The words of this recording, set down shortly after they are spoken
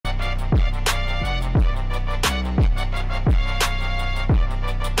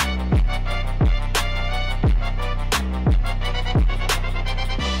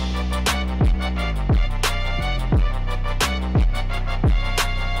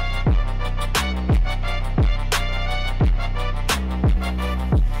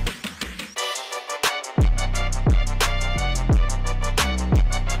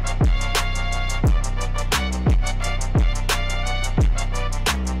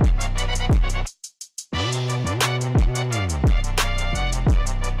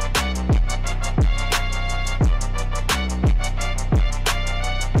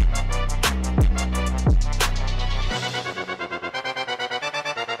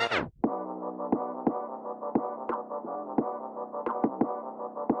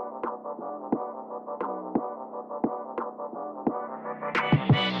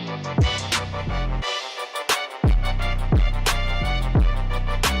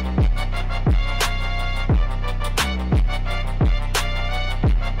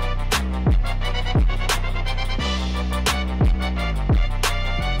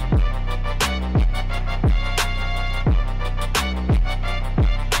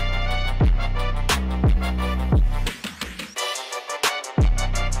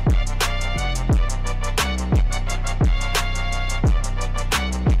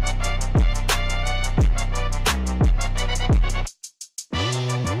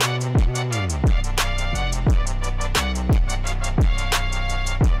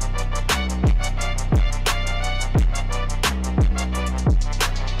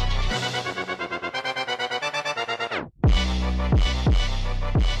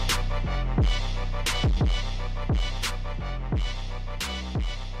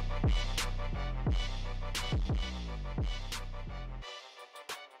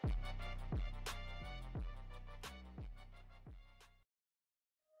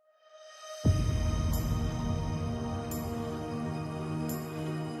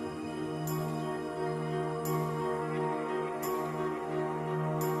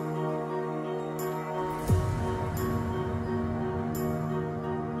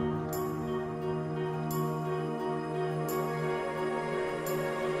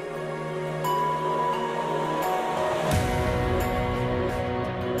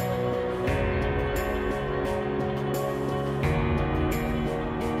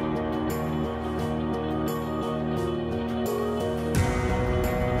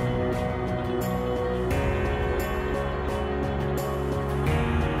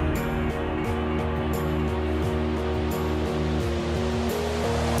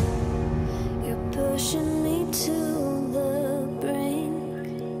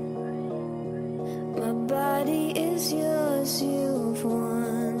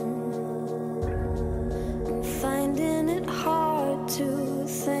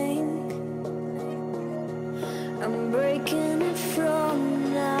I'm breaking it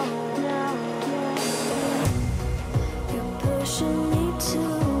from now. You're pushing me to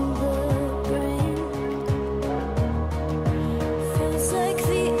the brink. Feels like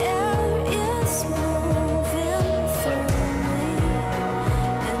the air is moving through me,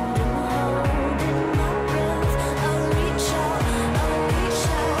 and I'm holding my breath. I'll reach out, I'm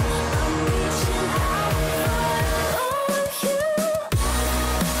reaching out for you.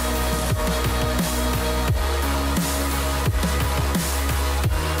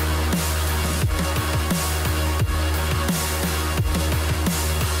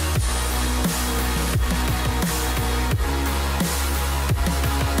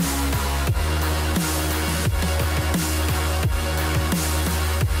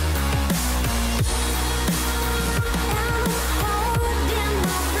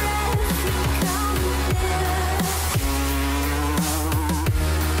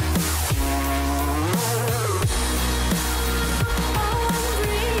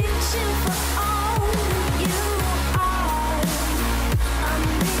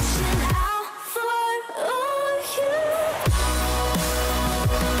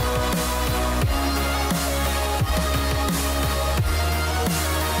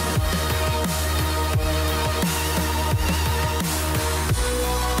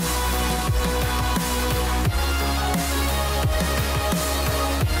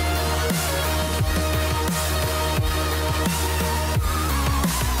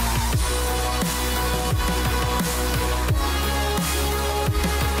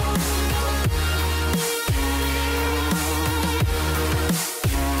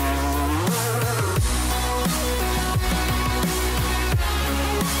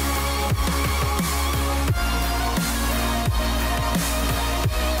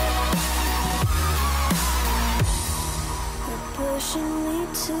 Pushing me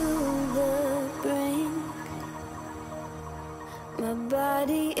to the brink. My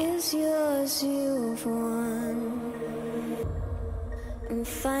body is yours, you've won. I'm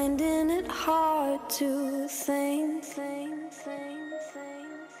finding it hard to think.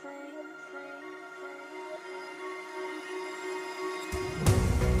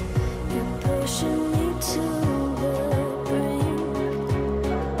 You're pushing me to the brink.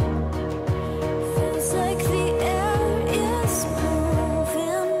 Feels like the air is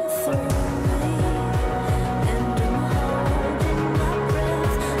moving through me, and I'm holding my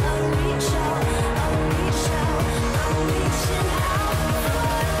breath. I'll reach out, I'm reaching out for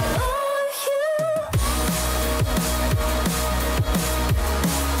you.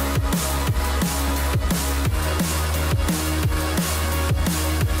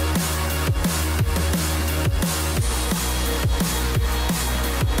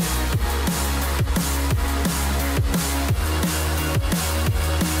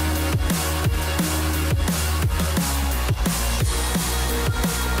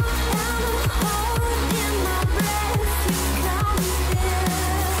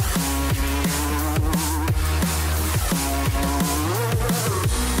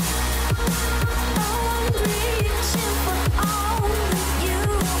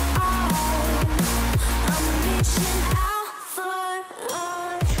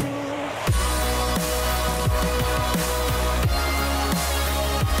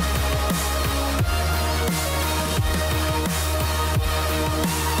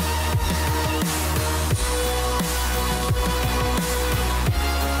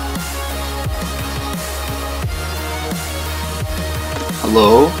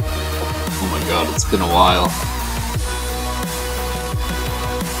 Hello? Oh my god, it's been a while.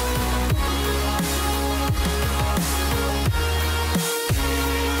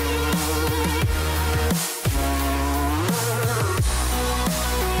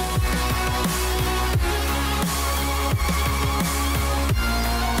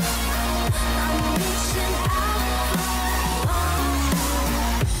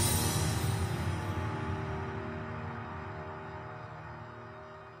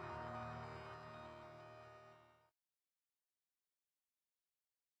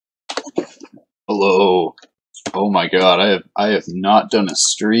 Hello. Oh my god, I have not done a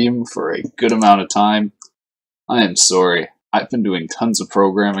stream for a good amount of time. I am sorry. I've been doing tons of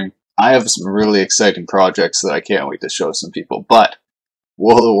programming. I have some really exciting projects that I can't wait to show some people, but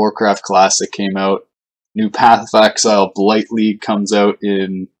World of Warcraft Classic came out. New Path of Exile Blight League comes out in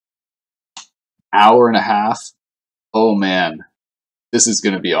an hour and a half. Oh man, this is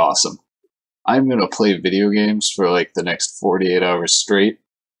going to be awesome. I'm going to play video games for like the next 48 hours straight.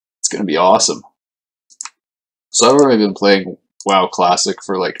 It's going to be awesome. So I've already been playing WoW Classic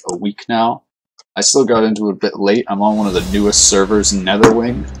for like a week now. I still got into it a bit late. I'm on one of the newest servers,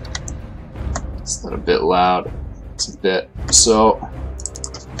 Netherwing. Is that a bit loud? It's a bit. So,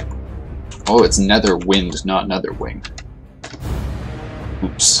 oh, it's Nether Wind, not Nether Wing.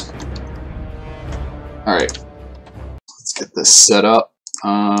 Oops. Alright. Let's get this set up.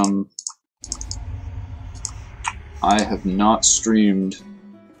 I have not streamed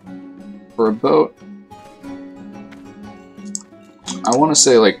for about, I want to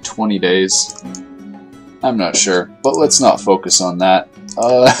say like 20 days. I'm not sure, but let's not focus on that.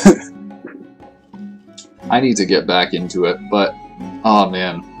 I need to get back into it, but oh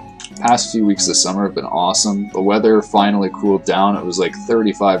man, past few weeks of summer have been awesome. The weather finally cooled down. It was like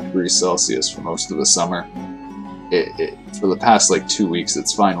 35 degrees Celsius for most of the summer. For the past like 2 weeks,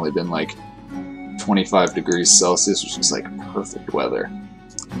 it's finally been like 25 degrees Celsius, which is like perfect weather.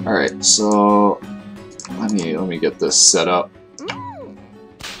 Alright, so let me get this set up.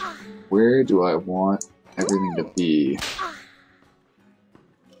 Where do I want everything to be?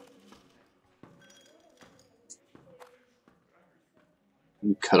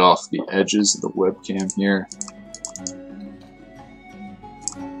 You cut off the edges of the webcam here.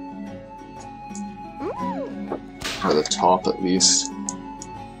 Or the top at least.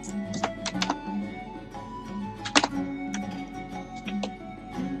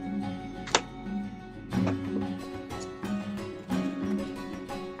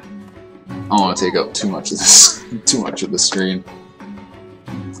 I don't want to take up too much of this, too much of the screen.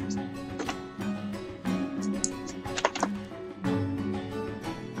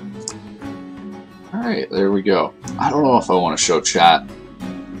 Alright, there we go. I don't know if I want to show chat.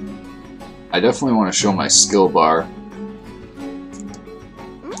 I definitely want to show my skill bar.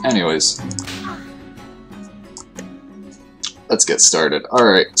 Anyways. Let's get started.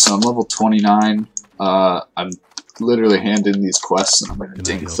 Alright, so I'm level 29. I'm literally handing these quests and I'm going to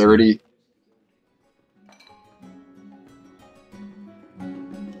ding 30.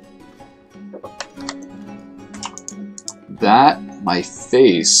 That, my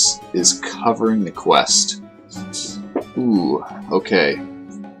face, is covering the quest. Ooh, okay.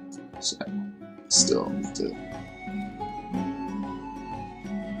 So, still need to...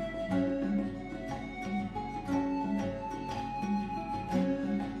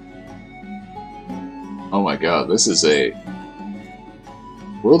 Oh my god, this is a...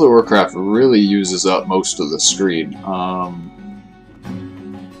 World of Warcraft really uses up most of the screen.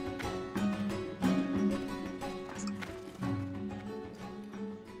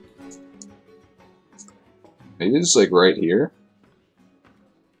 Maybe just like right here?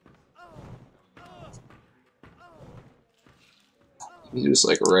 Maybe just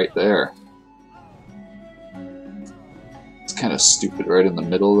like right there. It's kind of stupid right in the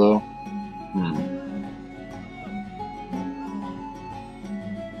middle though.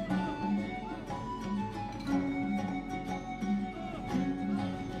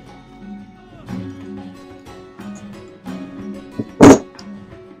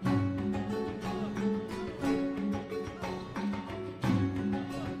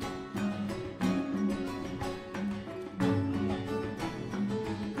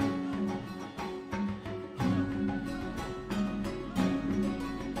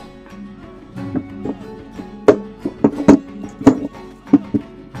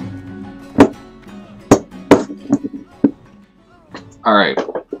 Alright.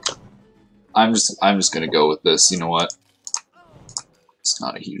 I'm just gonna go with this, you know what? It's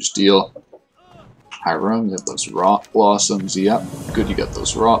not a huge deal. High room, you have those rot blossoms, yep. Good, you got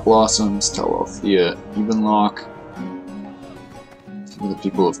those rot blossoms. Tell Althea Evenlock. The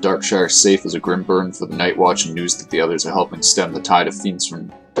people of Darkshire safe as a grim burden for the Night Watch, and news that the others are helping stem the tide of fiends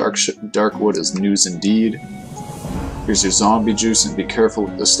from Darkwood is news indeed. Here's your zombie juice, and be careful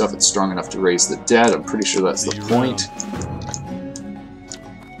with this stuff, it's strong enough to raise the dead. I'm pretty sure that's the point.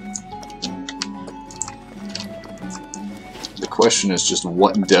 The question is just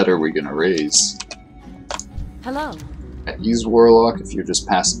what dead are we gonna raise? Hello. Use Warlock if you're just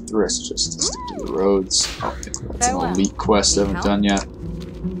passing through, just stick to the roads. Okay, that's an elite quest I haven't done yet.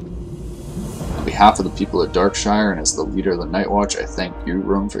 On behalf of the people of Darkshire and as the leader of the Night Watch, I thank you,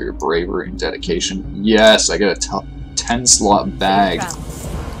 Room, for your bravery and dedication. Yes, I got a 10-slot bag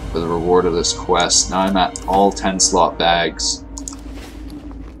for the reward of this quest. Now I'm at all 10-slot bags.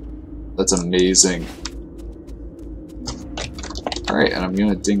 That's amazing. Alright, and I'm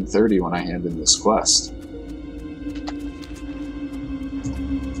gonna ding 30 when I hand in this quest.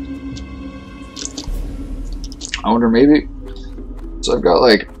 I wonder maybe... So I've got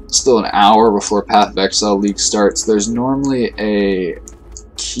like still an hour before Path of Exile League starts. There's normally a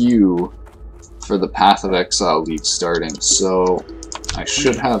queue for the Path of Exile League starting, so I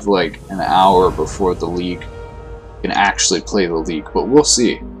should have like an hour before the league can actually play the league, but we'll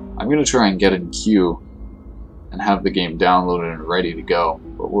see. I'm gonna try and get in queue and have the game downloaded and ready to go,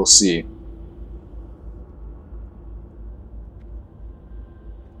 but we'll see.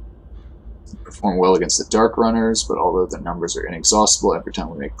 Perform well against the Dark Runners, but although their numbers are inexhaustible, every time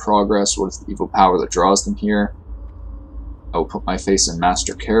we make progress, what is the evil power that draws them here? I will put my face in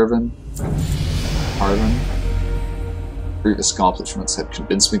Master Caravan. Previous accomplishments had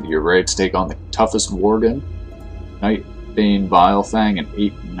convinced me that you're ready to take on the toughest Worgen. Nightbane Vilefang and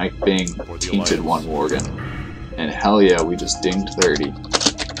 8 Nightbane Tainted One Worgen. And hell yeah, we just dinged 30.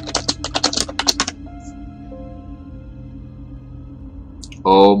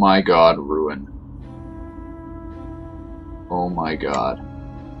 Oh my god, Ruin. Oh my god.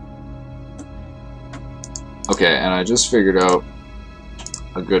 Okay, and I just figured out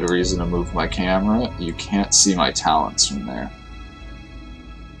a good reason to move my camera. You can't see my talents from there.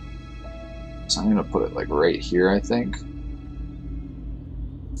 So I'm gonna put it like right here, I think.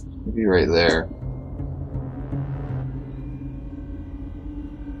 Maybe right there.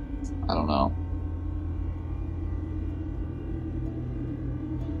 I don't know.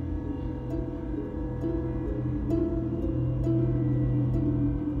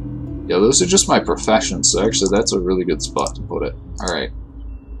 Yeah, those are just my professions, so actually that's a really good spot to put it. Alright.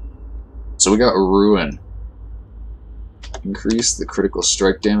 So we got Ruin. Increase the critical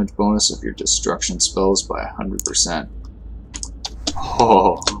strike damage bonus of your destruction spells by 100%.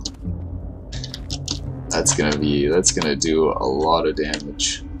 Oh. That's gonna do a lot of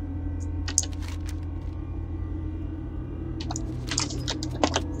damage.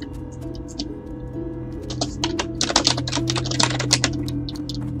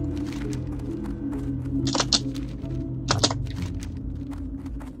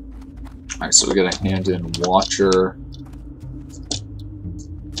 Alright, so we got a hand in Watcher.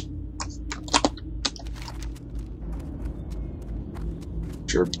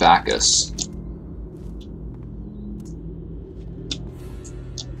 Bacchus.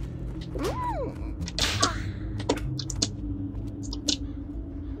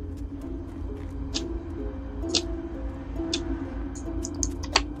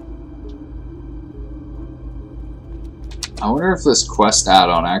 I wonder if this quest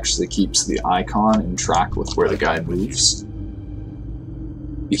add-on actually keeps the icon in track with where the guy moves.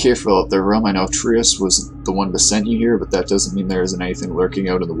 Be careful out there, Realm. I know Trius was the one to send you here, but that doesn't mean there isn't anything lurking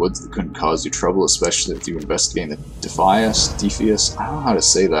out in the woods that couldn't cause you trouble, especially if you investigate the Defius. I don't know how to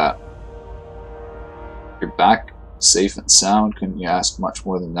say that. You're back safe and sound. Couldn't you ask much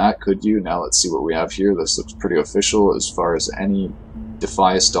more than that, could you? Now let's see what we have here. This looks pretty official as far as any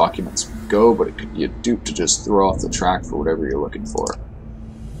Defius documents go, but it could be a dupe to just throw off the track for whatever you're looking for.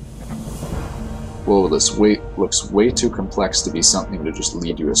 Whoa, this looks way too complex to be something to just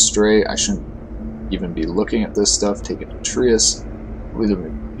lead you astray. I shouldn't even be looking at this stuff. Take it to Trius.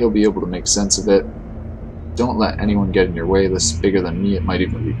 He'll be able to make sense of it. Don't let anyone get in your way. This is bigger than me. It might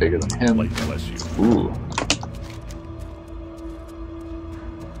even be bigger than him. Ooh.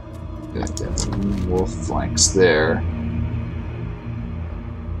 Got wolf flanks there.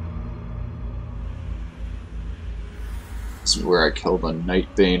 This is where I killed a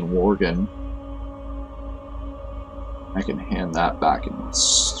Nightbane Worgen. I can hand that back in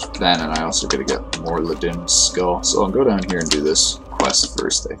then, and I also gotta get more Ladin's skull. So I'll go down here and do this quest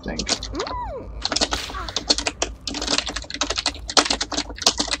first, I think.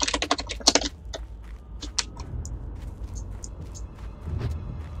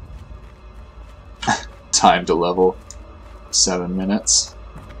 Time to level, 7 minutes.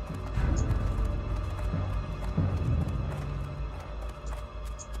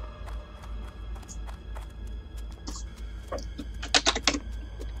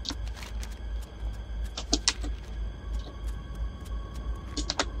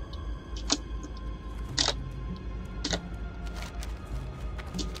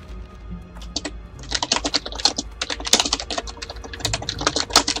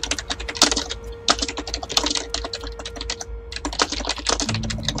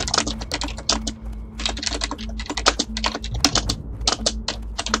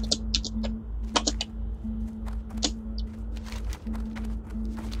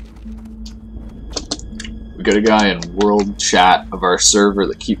 We got a guy in world chat of our server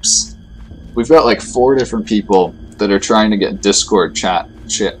that keeps... We've got like 4 different people that are trying to get Discord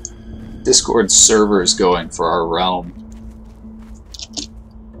Discord servers going for our realm.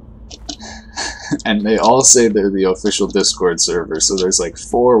 And they all say they're the official Discord server, so there's like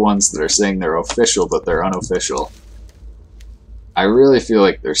 4 ones that are saying they're official, but they're unofficial. I really feel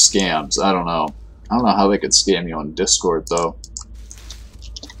like they're scams. I don't know. I don't know how they could scam you on Discord, though.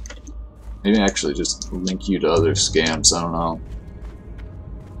 Maybe actually just link you to other scams, I don't know.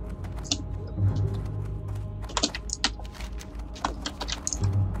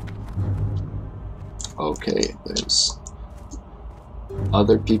 Okay, there's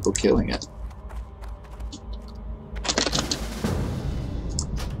other people killing it.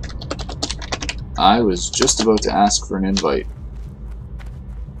 I was just about to ask for an invite.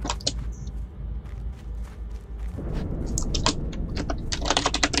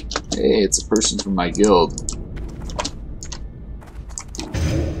 Hey, it's a person from my guild.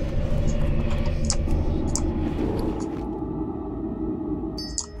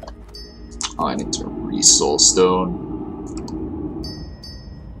 Oh, I need to re-soul stone.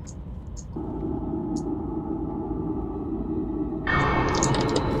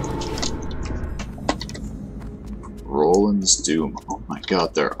 Roland's Doom. Oh my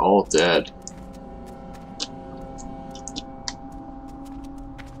god, they're all dead.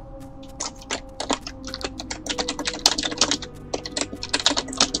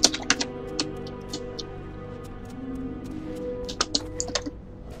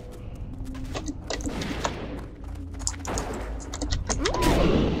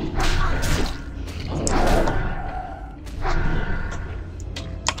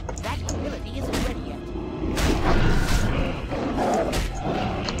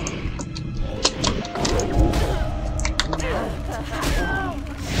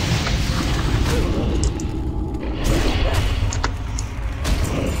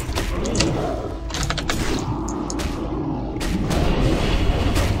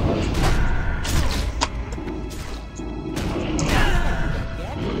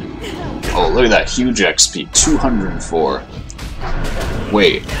 Oh, look at that huge XP, 204.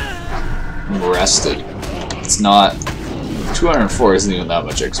 Wait, I'm rested. It's not... 204 isn't even that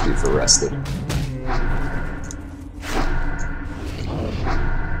much XP for rested.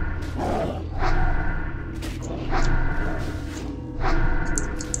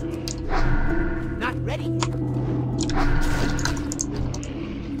 Not ready.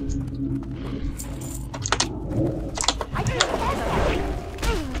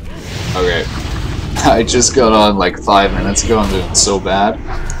 Okay, I just got on like 5 minutes ago, I'm doing so bad.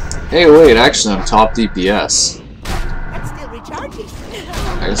 Hey wait, actually I'm top DPS. That's still recharging.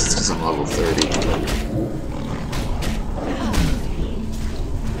 I guess it's because I'm level 30.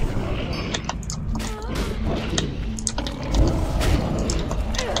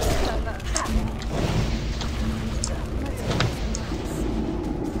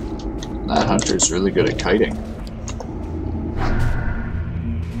 That hunter's really good at kiting.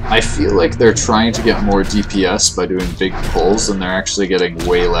 I feel like they're trying to get more DPS by doing big pulls, and they're actually getting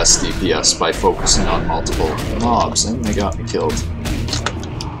way less DPS by focusing on multiple mobs, and they got me killed.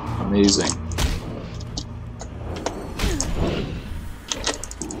 Amazing.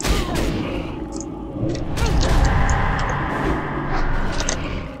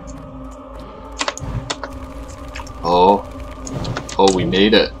 Oh, we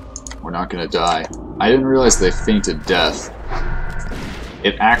made it. We're not gonna die. I didn't realize they fainted death.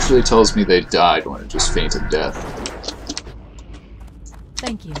 It actually tells me they died when it just fainted death.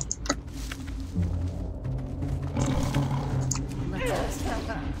 Thank you.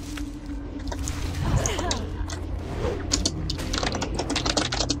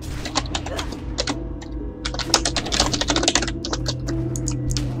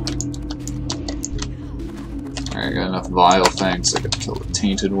 Alright, I got enough Vile Fangs. I can kill the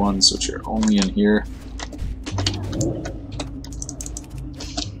tainted ones, which are only in here.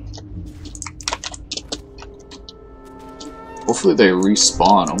 Hopefully they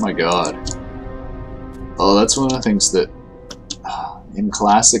respawn. Oh my god. Oh, that's one of the things that... In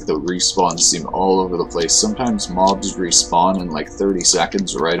Classic, the respawns seem all over the place. Sometimes mobs respawn in like 30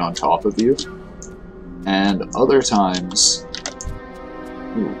 seconds right on top of you. And other times...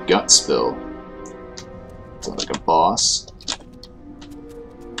 Ooh, gut spill. Is that like a boss?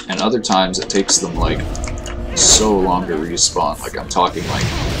 And other times it takes them like so long to respawn. Like I'm talking like...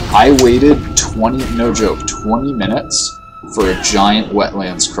 I waited 20, no joke, 20 minutes for a giant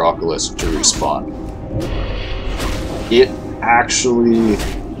wetlands crocodile to respawn. It actually,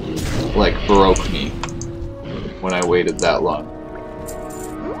 like, broke me when I waited that long.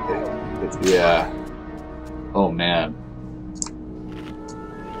 Yeah. Oh man.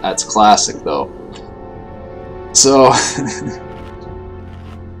 That's classic though. So,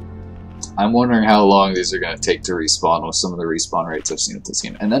 I'm wondering how long these are going to take to respawn with some of the respawn rates I've seen with this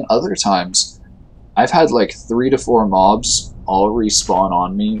game. And then other times, I've had like 3 to 4 mobs all respawn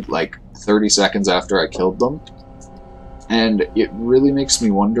on me like 30 seconds after I killed them. And it really makes me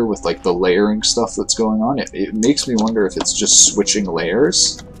wonder with like the layering stuff that's going on. It makes me wonder if it's just switching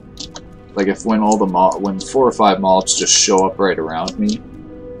layers. Like if when all the when 4 or 5 mobs just show up right around me.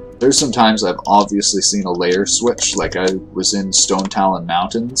 There's some times I've obviously seen a layer switch, like I was in Stone Talon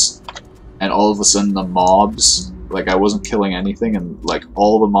Mountains, and all of a sudden the mobs, like I wasn't killing anything, and like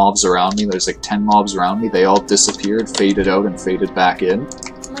all the mobs around me, there's like 10 mobs around me, they all disappeared, faded out, and faded back in.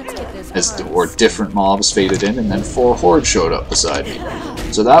 Or different mobs faded in, and then 4 hordes showed up beside me.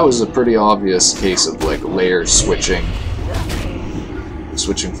 So that was a pretty obvious case of like layer switching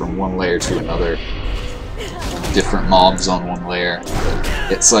from one layer to another. Different mobs on one layer.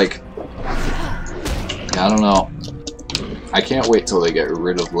 It's like, I don't know. I can't wait till they get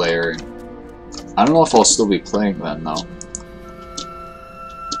rid of layering. I don't know if I'll still be playing then though.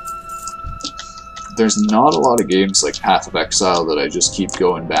 There's not a lot of games like Path of Exile that I just keep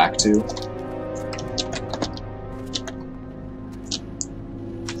going back to.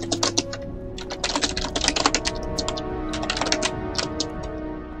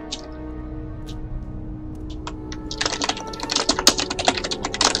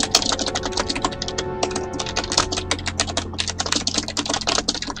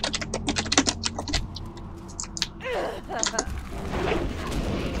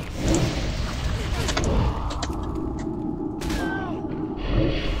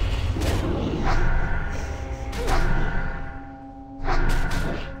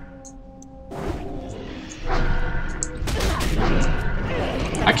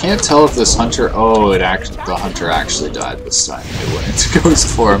 I can't tell if this hunter... Oh, the hunter actually died this time. It went into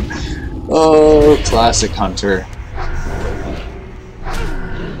ghost form. Oh, classic hunter.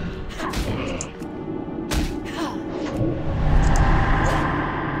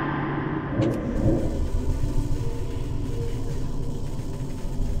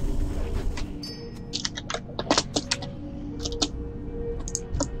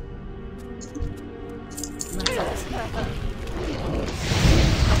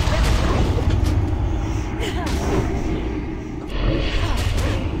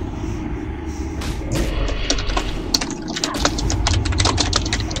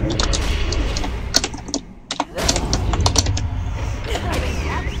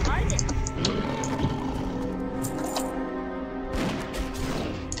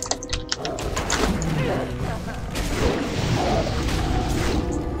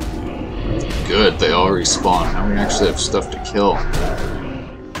 Good, they all respawn. Now we actually have stuff to kill.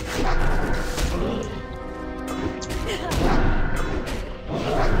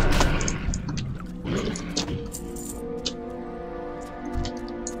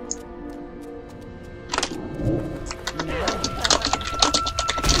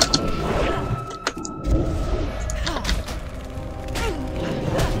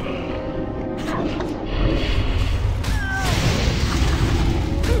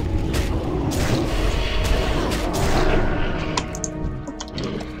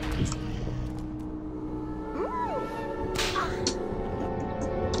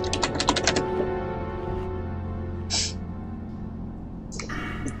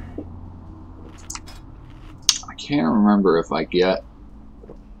 I can't remember if I get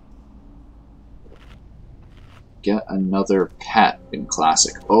another pet in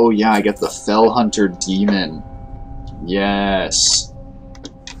Classic. Oh yeah, I get the Fell Hunter Demon. Yes.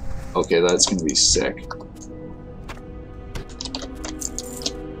 Okay, that's gonna be sick.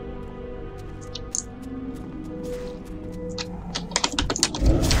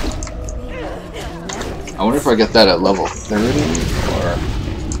 I wonder if I get that at level 30 or...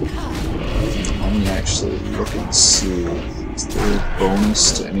 Let me actually look and see. Is there a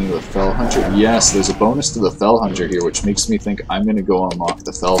bonus to any of the Fell Hunter? Yes, there's a bonus to the Fell Hunter here, which makes me think I'm going to go unlock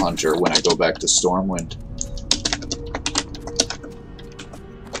the Fell Hunter when I go back to Stormwind.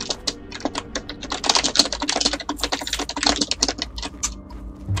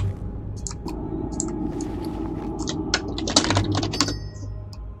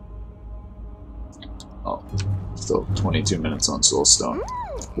 Oh, still 22 minutes on Soulstone.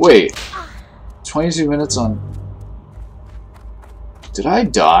 Wait! 22 minutes on... Did I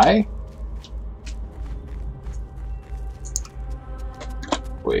die?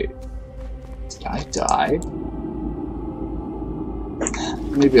 Wait. Did I die?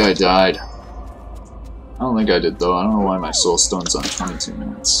 Maybe I died. I don't think I did though. I don't know why my Soulstone's on 22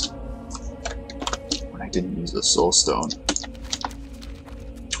 minutes. When I didn't use the Soulstone.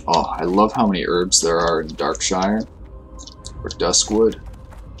 Oh, I love how many herbs there are in Darkshire. Or Duskwood.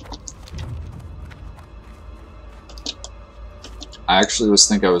 I actually was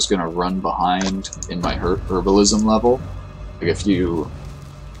thinking I was going to run behind in my herbalism level. Like if you...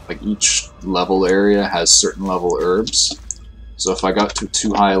 Like each level area has certain level herbs. So if I got to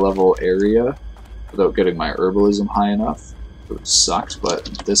too high a level area without getting my herbalism high enough, it would have sucked, but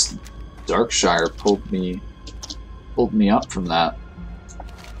this Darkshire pulled me up from that.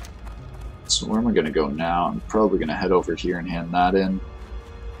 So where am I going to go now? I'm probably going to head over here and hand that in.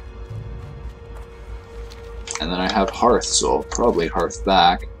 And then I have Hearth, so I'll probably Hearth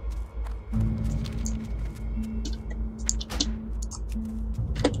back.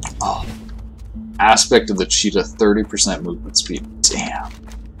 Oh. Aspect of the cheetah, 30% movement speed. Damn.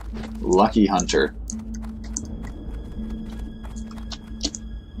 Lucky hunter.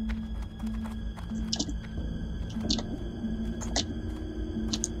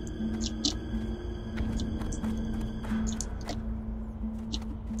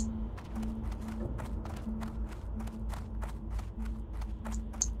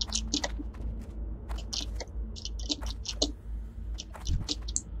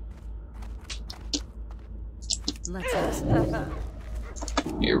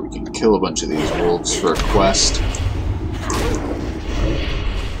 Here, we can kill a bunch of these wolves for a quest.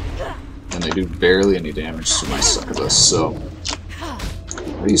 And they do barely any damage to my succubus, so...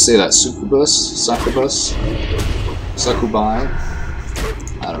 What do you say that? Succubus? Succubus? Succubi?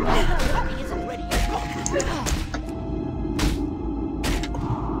 I don't know.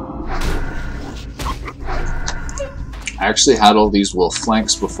 I actually had all these wolf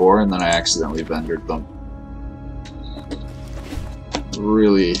flanks before, and then I accidentally vendored them.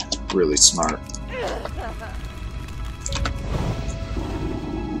 Really, really smart.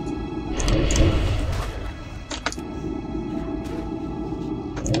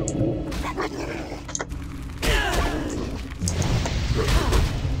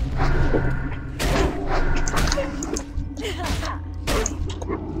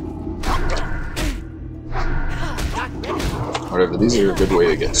 Whatever, these are a good way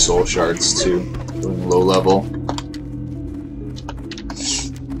to get soul shards too, doing low level.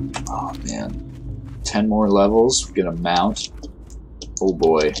 Oh man. 10 more levels, get a mount. Oh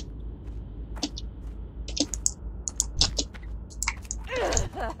boy.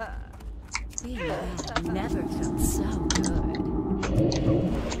 Being bad never felt so good.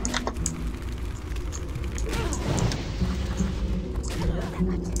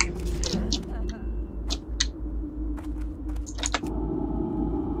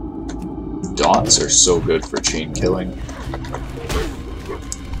 Dots are so good for chain killing.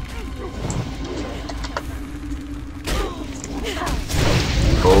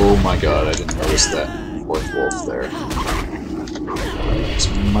 Oh my god, I didn't notice that fourth wolf there. This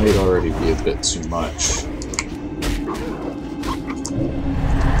might already be a bit too much.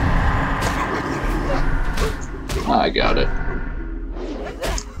 I got it.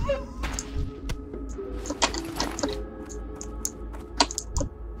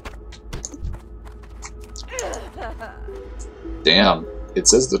 Damn, it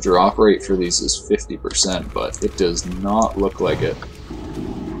says the drop rate for these is 50%, but it does not look like it.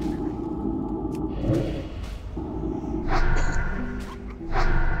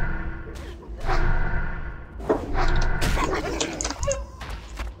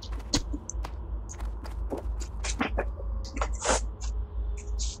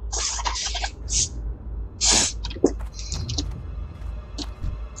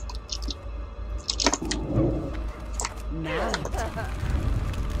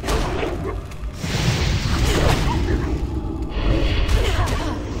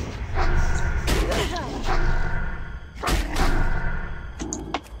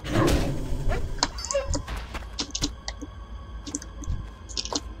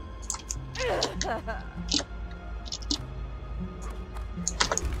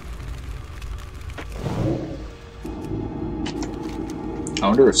 I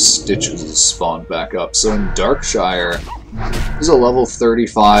wonder if Stitches is spawned back up. So in Darkshire, he's a level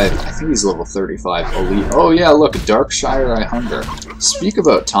 35. I think he's level 35 elite. Oh yeah, look, Darkshire I Hunger. Speak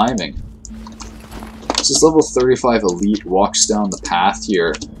about timing. This is level 35 elite, walks down the path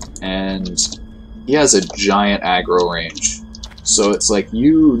here, and he has a giant aggro range. So it's like,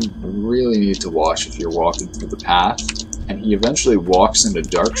 you really need to watch if you're walking through the path. And he eventually walks into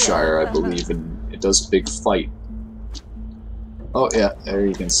Darkshire, I believe, and it does a big fight. Oh yeah, there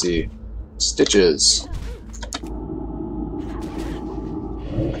you can see Stitches.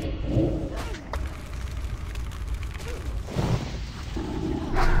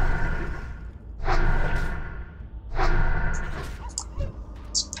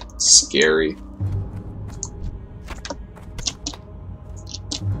 It's scary.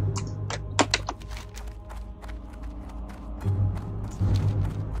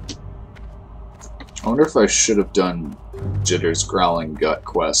 I wonder if I should have done Jitter's Growling Gut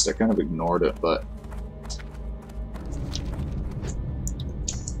quest. I kind of ignored it, but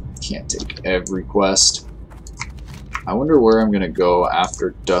can't take every quest. I wonder where I'm gonna go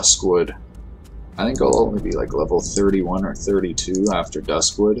after Duskwood. I think I'll only be like level 31 or 32 after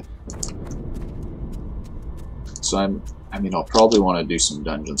Duskwood. So I'm I mean, I'll probably want to do some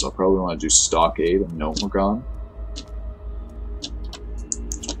dungeons. I'll probably want to do Stockade and Gnome.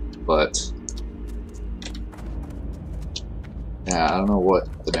 But yeah, I don't know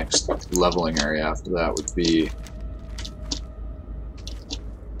what the next leveling area after that would be.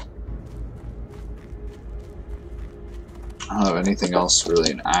 I don't have anything else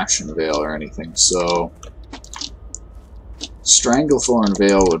really in Ashen Vale or anything, so Stranglethorn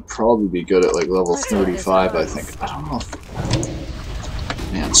Vale would probably be good at like level 35, I think. I don't know if...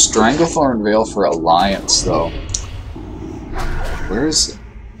 Man, Stranglethorn Vale for Alliance, though. Where is it?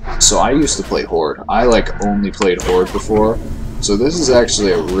 So I used to play Horde. I like only played Horde before, so this is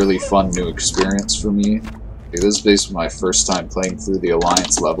actually a really fun new experience for me. This is basically my first time playing through the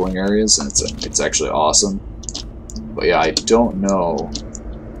Alliance leveling areas, and it's actually awesome. But yeah, I don't know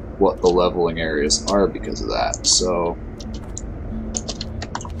what the leveling areas are because of that, so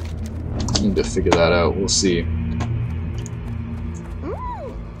I need to figure that out. We'll see.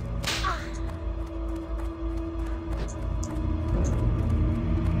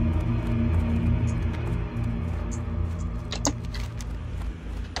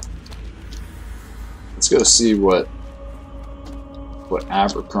 Let's go see what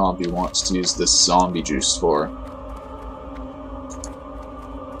Abercrombie wants to use this zombie juice for.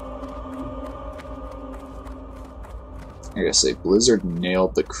 I gotta say, Blizzard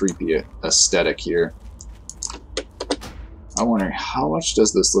nailed the creepy aesthetic here. I'm wondering, how much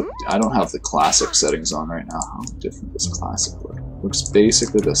does this look... I don't have the classic settings on right now. How different does classic look? Looks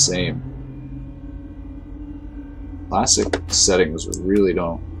basically the same. Classic settings really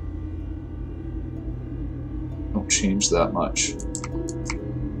don't change that much.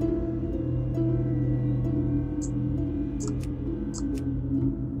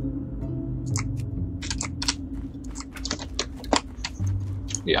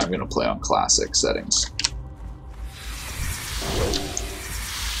 Yeah, I'm gonna play on classic settings.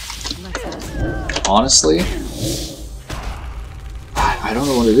 Honestly, I don't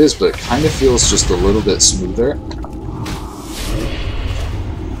know what it is, but it kind of feels just a little bit smoother.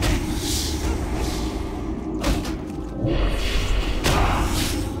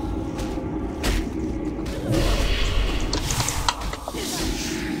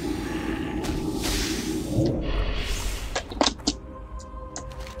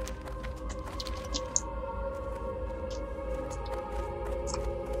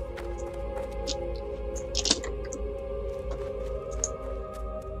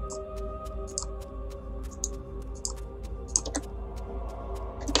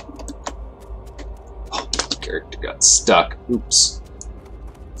 Stuck. Oops.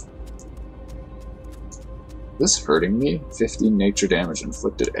 This hurting me? 15 nature damage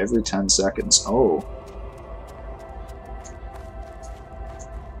inflicted every 10 seconds. Oh.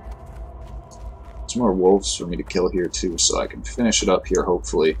 There's more wolves for me to kill here too, so I can finish it up here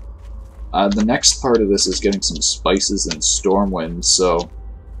hopefully. The next part of this is getting some spices and Stormwind, so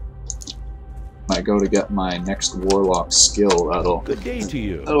when I go to get my next Warlock skill, Good day to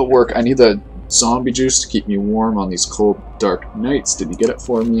you. that'll work. I need the zombie juice to keep me warm on these cold, dark nights. Did you get it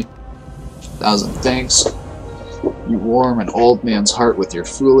for me? 1,000 thanks. You warm an old man's heart with your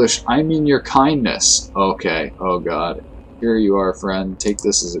foolish, I mean your kindness. Okay, oh god. Here you are, friend. Take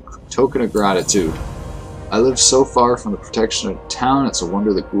this as a token of gratitude. I live so far from the protection of town, it's a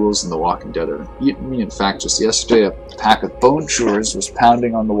wonder the ghouls and the walking dead are eating me. In fact, just yesterday, a pack of bone chewers was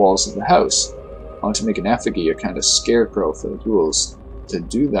pounding on the walls of the house. I want to make an effigy, a kind of scarecrow for the ghouls. To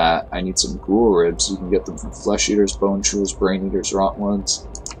do that, I need some ghoul ribs. You can get them from flesh eaters, bone chewers, brain eaters, rottwoods.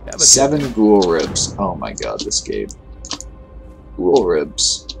 7 ghoul ribs. Oh my god, this game. Ghoul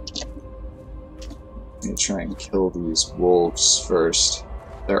ribs. I'm gonna try and kill these wolves first.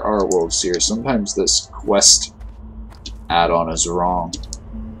 There are wolves here. Sometimes this quest add-on is wrong.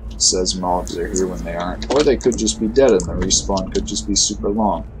 It says mobs are here when they aren't. Or they could just be dead and the respawn could just be super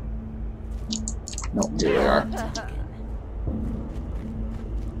long. Nope, here they are.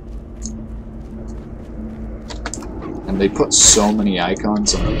 And they put so many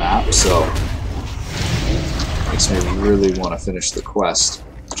icons on the map, so it makes me really want to finish the quest,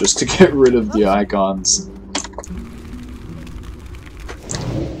 just to get rid of the icons.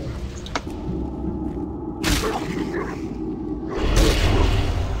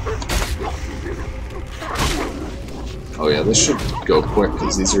 Oh yeah, this should go quick,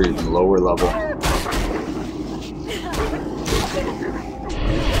 because these are even lower level.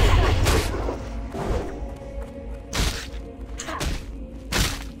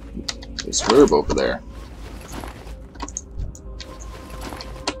 There's herb over there.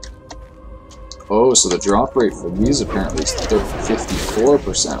 Oh, so the drop rate for these apparently is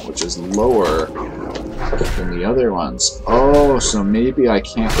 54%, which is lower than the other ones. Oh, so maybe I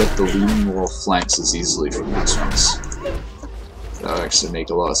can't get the leading wolf flanks as easily from these ones. That would actually make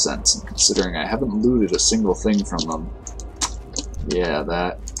a lot of sense, and considering I haven't looted a single thing from them. Yeah,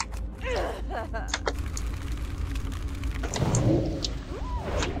 that.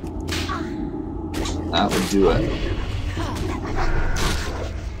 That would do it.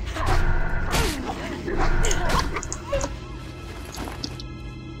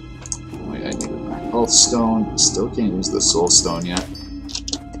 Wait, I need a health stone. Still can't use the soul stone yet.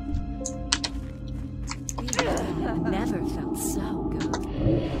 Never felt so good.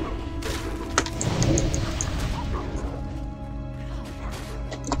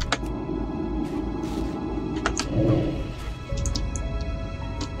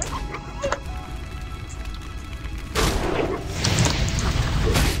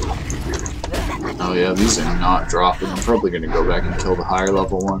 Oh yeah, these are not dropping. I'm probably going to go back and kill the higher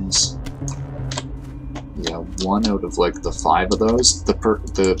level ones. Yeah, 1 out of like the 5 of those. The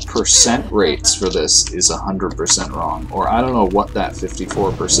percent rates for this is 100% wrong. Or I don't know what that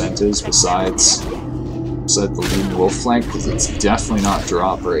 54% is besides the leading wolf flank, because it's definitely not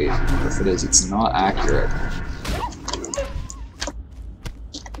drop rate. Or if it is, it's not accurate.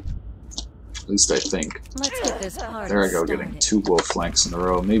 At least I think. Let's get this party There I go, started. getting 2 wolf flanks in a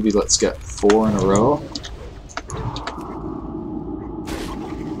row. Maybe let's get 4 in a row.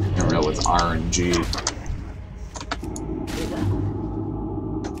 Never know with RNG.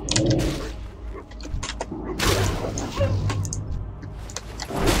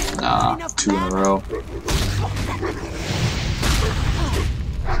 Nah, 2 in a row.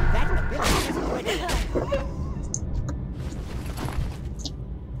 That ability isn't ready.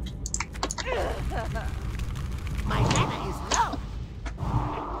 My mana is low.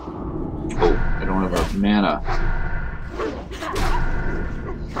 Oh, I don't have enough mana.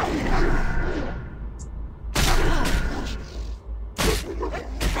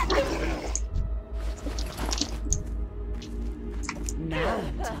 Now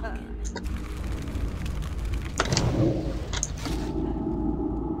I'm talking.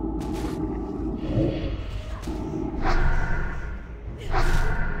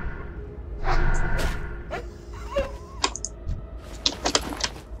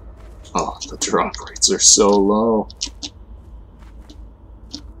 Oh, the drop rates are so low.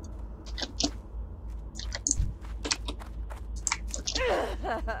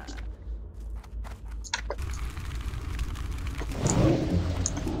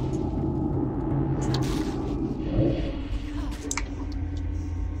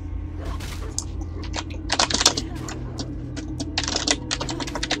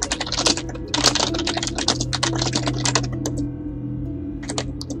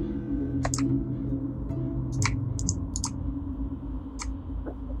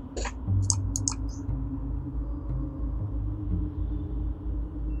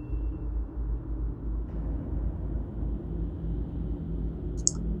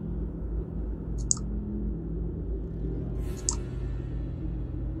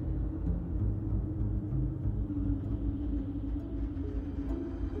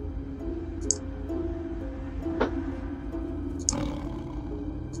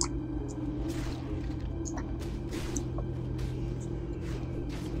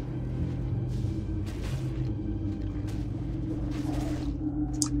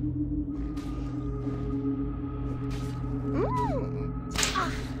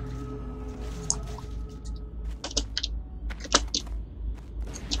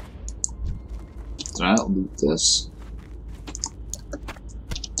 Did I not loot this?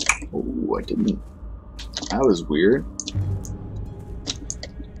 Oh, I didn't. That was weird.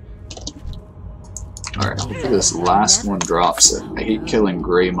 Alright, hopefully this last one drops it. I hate killing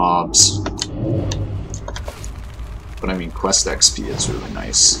gray mobs. But I mean, quest XP is really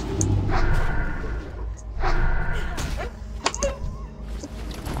nice.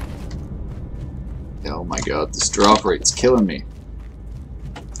 Oh my god, this drop rate's killing me.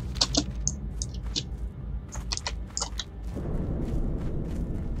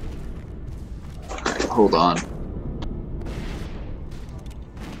 Alright, hold on.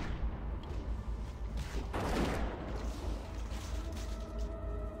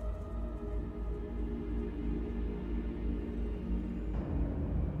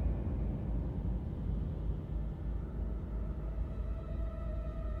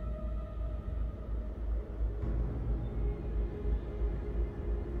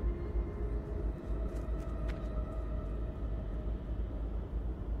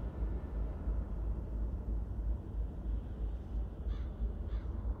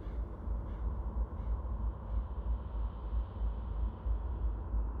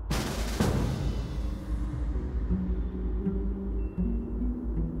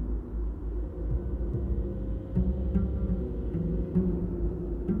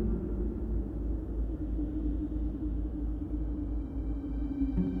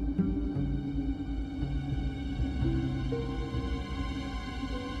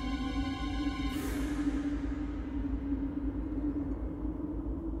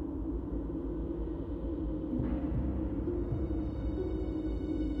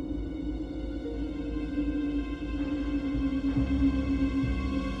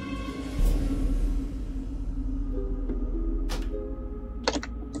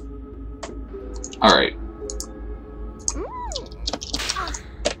 Alright.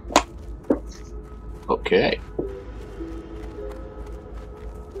 Okay.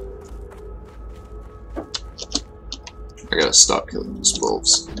 I gotta stop killing these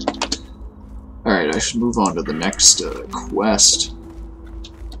wolves. Alright, I should move on to the next quest.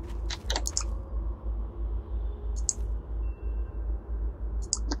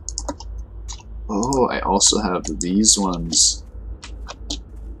 Oh, I also have these ones.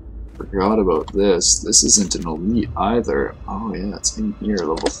 Forgot about this. This isn't an elite either. Oh yeah, it's in here,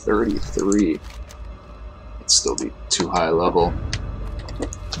 level 33. It'd still be too high level.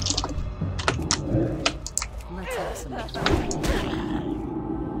 Let's have some fun.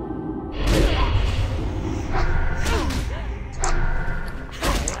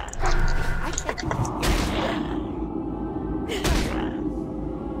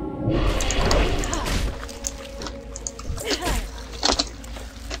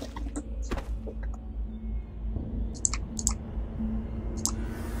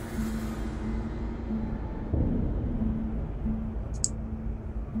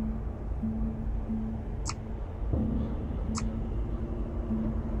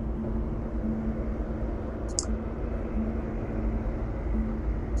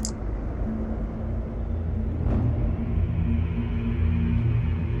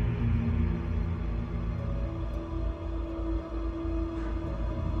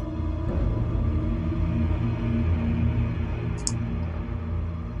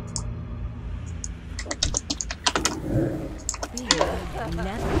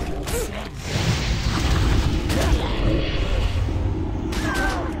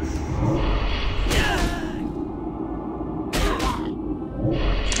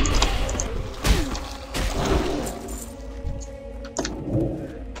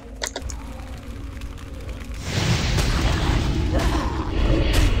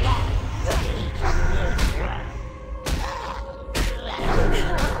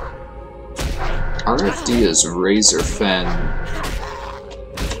 RFD is Razor Fen,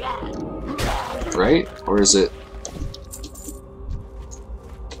 right? Or is it...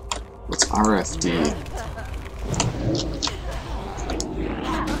 What's RFD?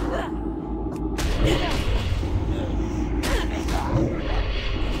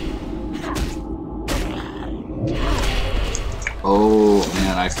 Oh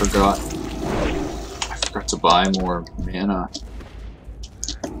man, I forgot to buy more mana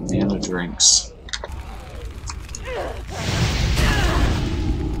drinks.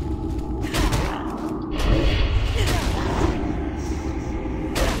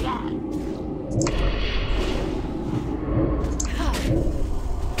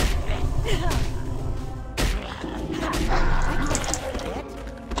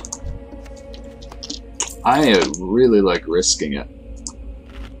 I really like risking it.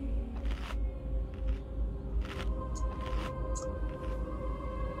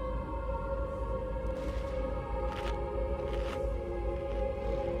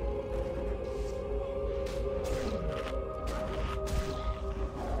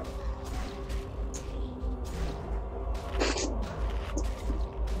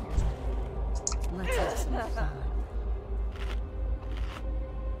 Let's have some fun.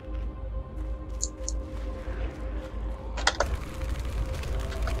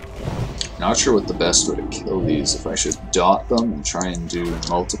 Not sure what the best way to kill these, if I should dot them and try and do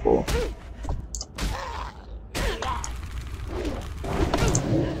multiple.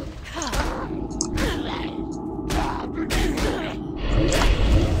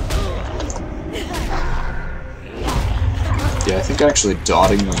 Yeah, I think actually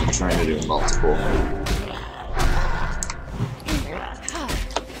dotting them and trying to do multiple.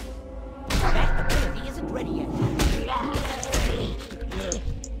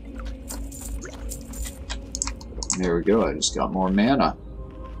 There we go, I just got more mana.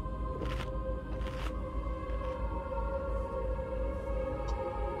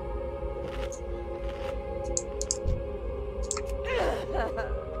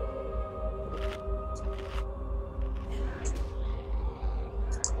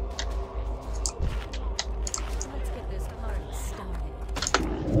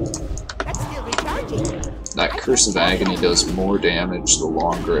 That Curse of Agony does more damage the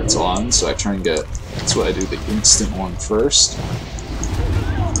longer it's on, so I try and get... That's why I do the instant one first.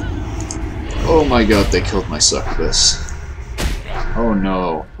 Oh my god, they killed my succubus. Oh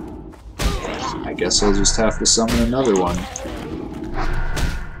no. I guess I'll just have to summon another one.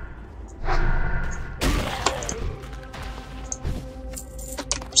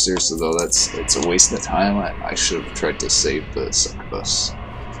 Seriously though, it's a waste of time. I should have tried to save the succubus.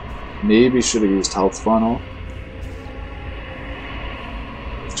 Maybe should have used Health Funnel.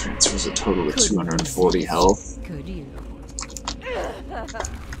 Transfer has a total of 240 health. Could you?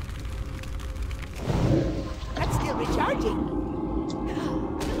 That's still recharging.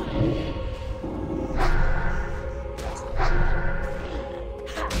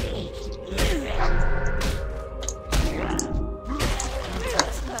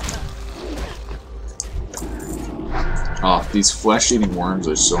 Oh, these flesh-eating worms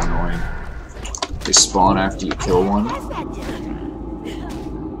are so annoying. They spawn after you kill one.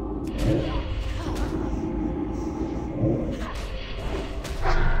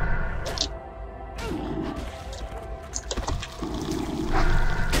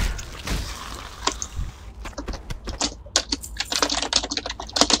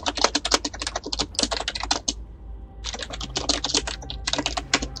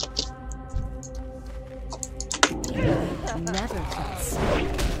 Never felt so.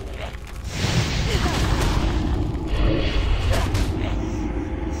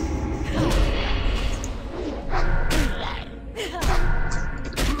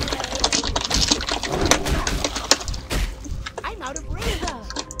 I'm out of range.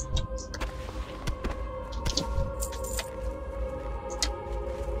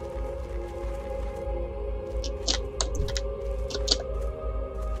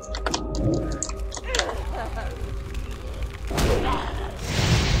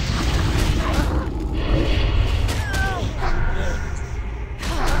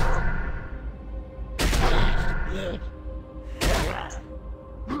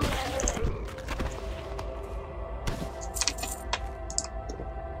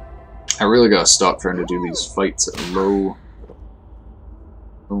 I really gotta stop trying to do these fights at low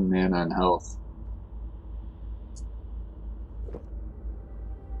mana and health.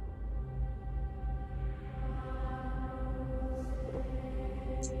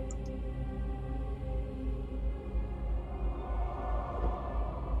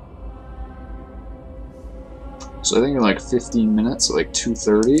 So I think in like 15 minutes, like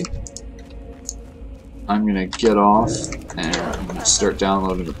 2:30, I'm gonna get off and I'm gonna start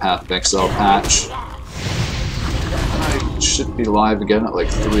downloading the Path of Exile patch. I should be live again at like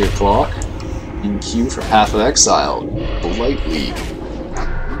 3 o'clock in queue for Path of Exile. Politely.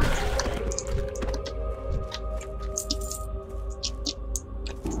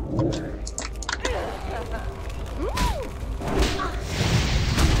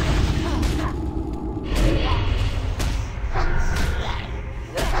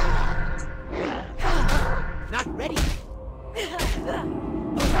 Not ready.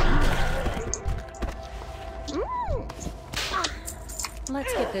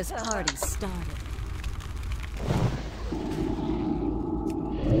 Let's get this party started.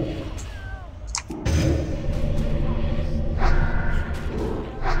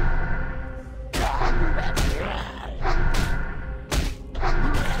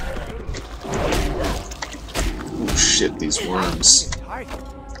 Oh shit, these worms. I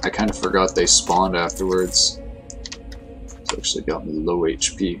kind of forgot they spawned afterwards. It's actually got me low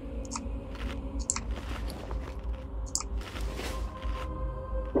HP.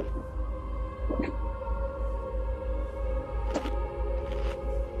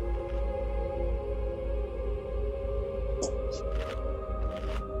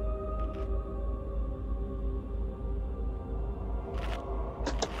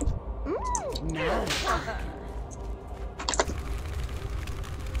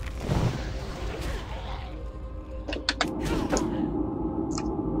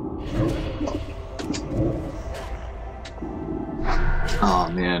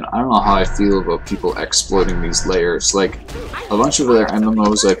 Oh man, I don't know how I feel about people exploiting these layers. Like, a bunch of other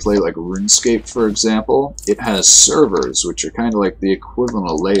MMOs I play, like RuneScape for example, it has servers, which are kind of like the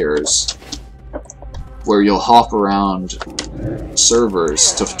equivalent of layers, where you'll hop around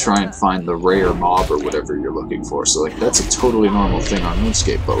servers to try and find the rare mob or whatever you're looking for. So like, that's a totally normal thing on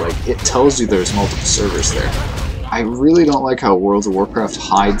RuneScape, but like, it tells you there's multiple servers there. I really don't like how World of Warcraft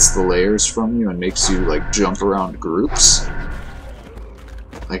hides the layers from you and makes you like jump around groups.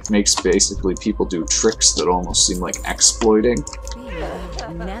 Like, makes basically people do tricks that almost seem like exploiting.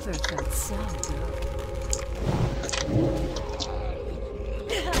 Never felt so good.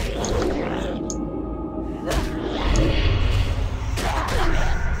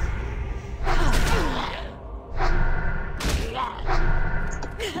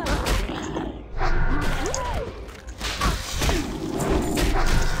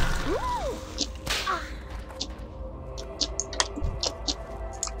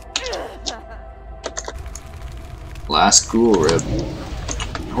 Last ghoul rib.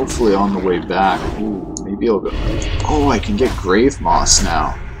 Hopefully on the way back. Ooh, maybe I'll go. Oh, I can get grave moss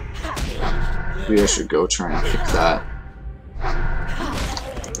now. Maybe I should go try and pick that.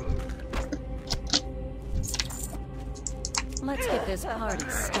 this party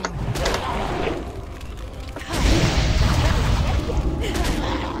started.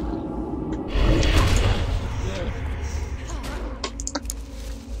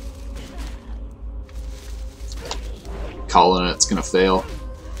 Calling it's gonna fail.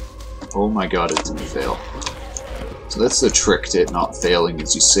 Oh my god, it didn't fail. So that's the trick to it not failing,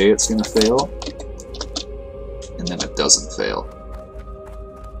 is you say it's gonna fail, and then it doesn't fail.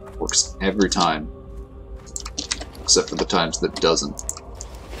 Works every time. Except for the times that it doesn't.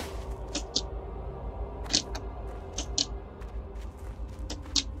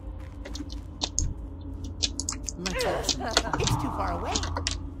 It's too far away.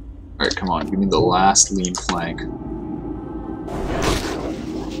 Alright, come on, give me the last lean flank.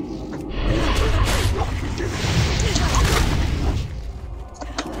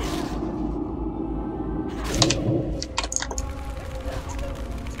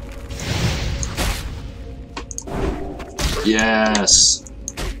 Yes!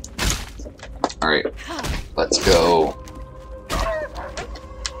 Alright, let's go.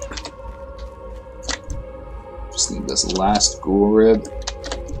 Just need this last ghoul rib.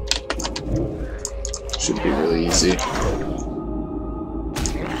 Should be really easy. I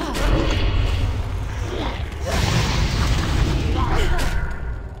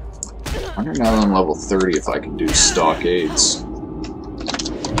wonder now that I'm level 30 if I can do stockades.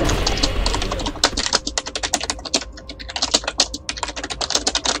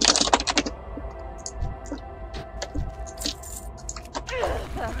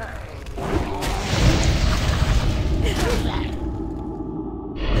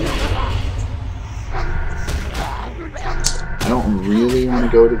 I don't really want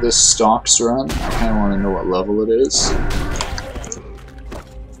to go to this stocks run. I kind of want to know what level it is.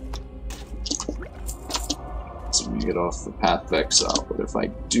 So I'm going to get off the Path of Exile, but if I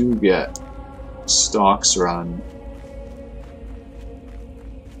do get stocks run,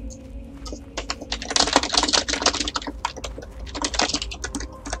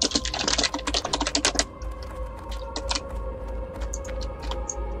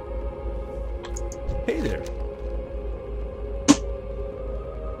 Hey there.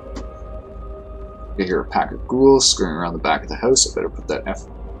 I hear a pack of ghouls scurrying around the back of the house. I better put that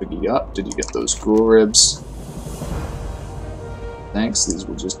effigy up. Did you get those ghoul ribs? Thanks, these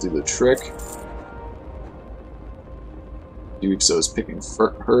will just do the trick. A few weeks ago I was picking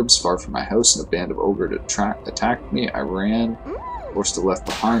herbs far from my house and a band of ogres attacked me. I ran, forced to left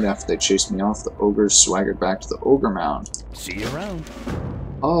behind. After they chased me off, the ogres swaggered back to the ogre mound. See you around.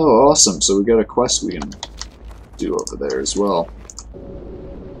 Oh, awesome. So we got a quest we can do over there as well.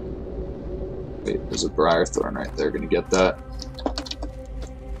 Wait, there's a Briarthorn right there. Gonna get that.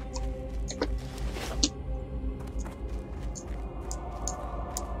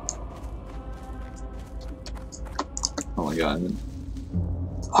 Oh my god.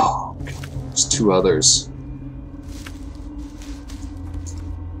 Oh, there's two others.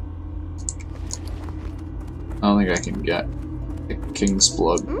 I don't think I can get a King's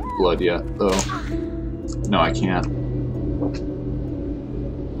blood yet, though. No, I can't.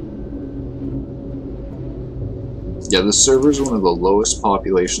 Yeah, this server is one of the lowest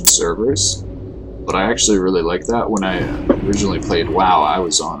population servers, but I actually really like that. When I originally played WoW, I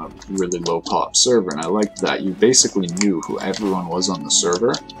was on a really low pop server, and I liked that you basically knew who everyone was on the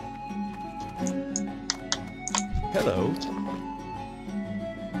server. Hello.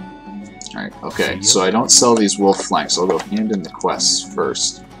 Alright, okay, so I don't sell these wolf flanks, I'll go hand in the quests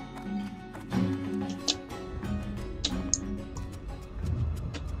first.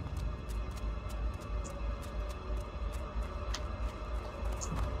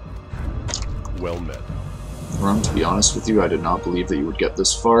 Well met. Rum, to be honest with you, I did not believe that you would get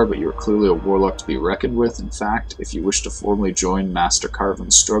this far, but you are clearly a warlock to be reckoned with. In fact, if you wish to formally join Master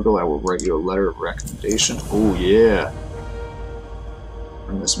Carvin's struggle, I will write you a letter of recommendation. Oh yeah!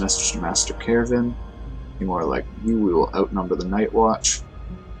 Bring this message to Master Carvin. Be more like you, we will outnumber the Night Watch.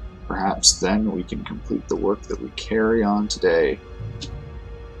 Perhaps then we can complete the work that we carry on today.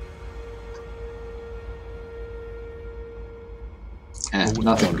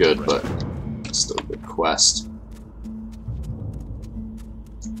 Nothing good, but still a good quest.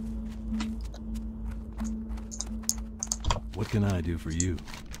 What can I do for you?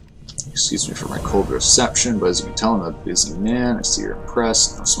 Excuse me for my cold reception, but as you can tell, I'm a busy man. I see you're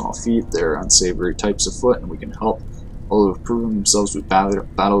impressed. No small feat. There are unsavory types afoot, and we can help. All who have proven themselves with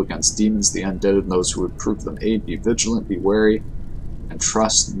battle against demons, the undead, and those who would prove them aid. Be vigilant, be wary, and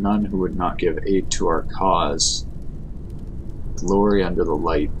trust none who would not give aid to our cause. Glory under the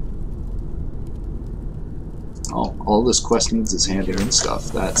light. Oh, all this quest needs is handing in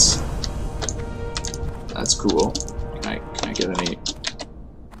stuff. That's cool. Can I I get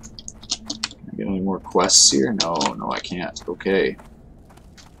any more quests here? No, I can't. Okay.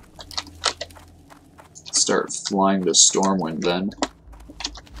 Start flying to Stormwind then.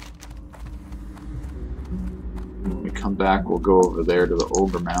 When we come back, we'll go over there to the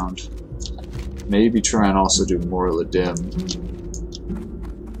Ogre Mound. Maybe try and also do more of the Dim.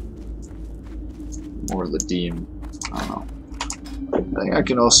 More of the Deem. I don't know. I think I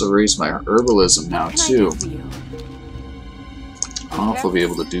can also raise my herbalism now too. I don't know if I'll be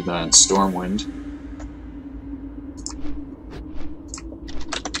able to do that in Stormwind.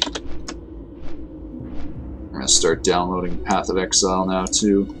 I'm gonna start downloading Path of Exile now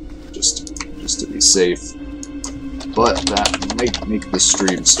too, just to be safe. But that might make the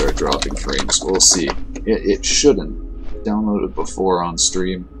stream start dropping frames. We'll see. It shouldn't. Downloaded before on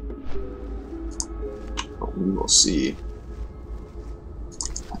stream, but we will see.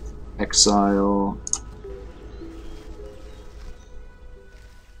 Exile.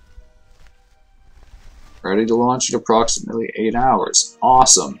 Ready to launch in approximately 8 hours.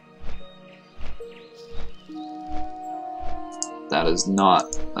 Awesome. That is not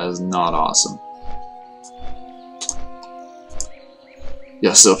awesome.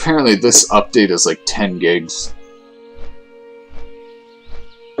 Yeah, so apparently this update is like 10 gigs.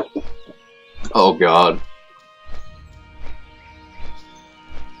 Oh god.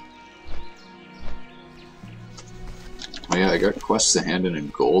 Oh yeah, I got quests to hand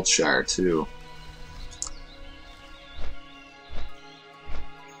in Goldshire too.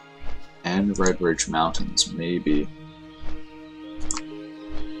 And Red Ridge Mountains, maybe.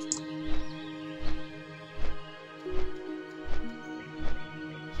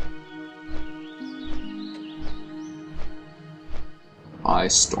 Buy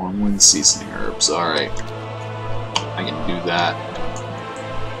Stormwind Seasoning Herbs. Alright. I can do that.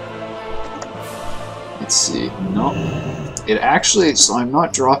 Let's see. No. It actually, so I'm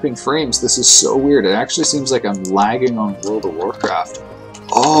not dropping frames. This is so weird. It actually seems like I'm lagging on World of Warcraft.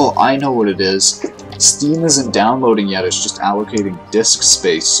 Oh, I know what it is. Steam isn't downloading yet. It's just allocating disk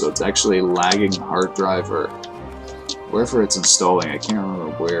space, so it's actually lagging hard drive or wherever it's installing. I can't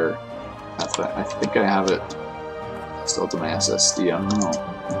remember where. I think I have it installed to my SSD. I don't know.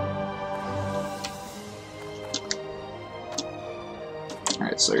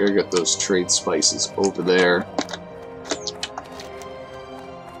 Alright, so I gotta get those trade spices over there.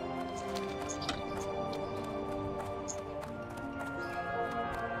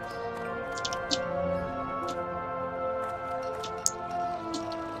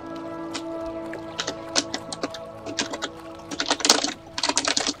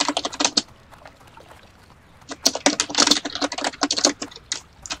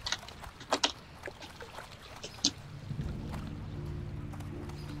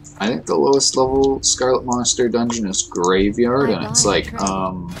 I think the lowest level Scarlet Monastery dungeon is Graveyard, and it's like,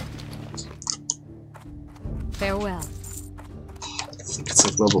 Farewell. I think it's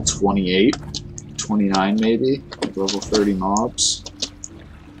like level 28, 29 maybe, like level 30 mobs.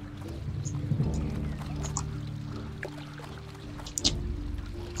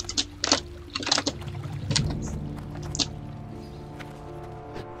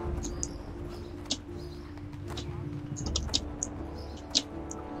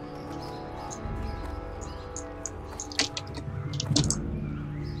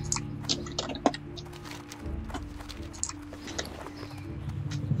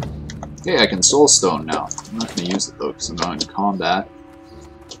 Okay, I can Soulstone now. I'm not going to use it though because I'm not in combat.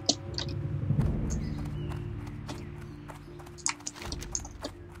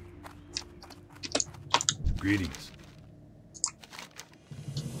 Greetings.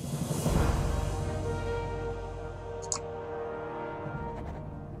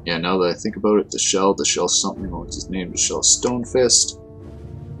 Yeah, now that I think about it, the shell something, what's his name? The shell Stonefist.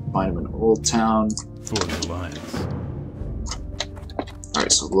 Find him in Old Town. For the Alliance.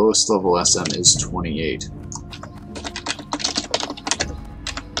 Alright, so lowest level SM is 28.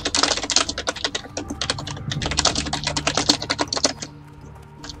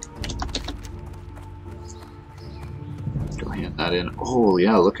 Go hand that in. Oh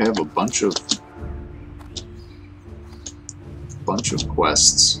yeah, look, I have a bunch of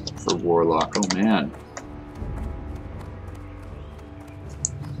quests for Warlock. Oh man.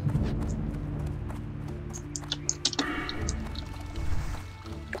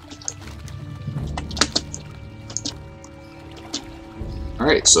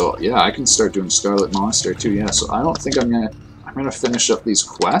 Alright, so yeah, I can start doing Scarlet Monastery too, yeah, so I don't think I'm gonna finish up these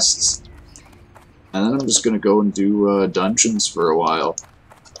quests, and then I'm just gonna go and do dungeons for a while.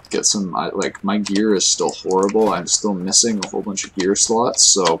 Get some, like, my gear is still horrible, I'm still missing a whole bunch of gear slots,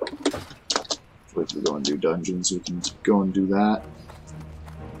 so If we go and do dungeons, we can go and do that.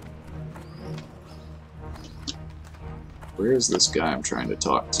 Where is this guy I'm trying to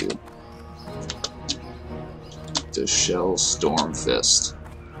talk to? Deshell Stormfist.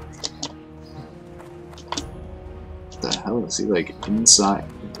 The hell is he, like, inside?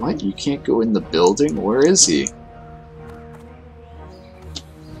 What? You can't go in the building? Where is he?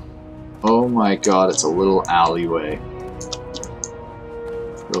 Oh my god, it's a little alleyway.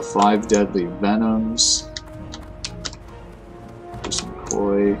 The 5 deadly venoms. There's some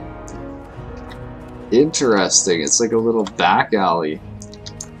koi. Interesting, it's like a little back alley.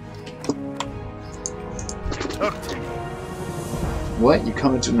 What? You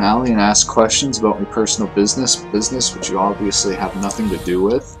come into an alley and ask questions about my personal business which you obviously have nothing to do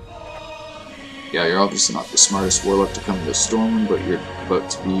with? Yeah, you're obviously not the smartest warlock to come into a storm room, but you're about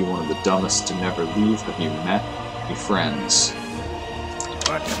to be one of the dumbest to never leave. Have you met any friends?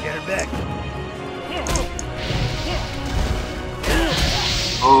 Get her back.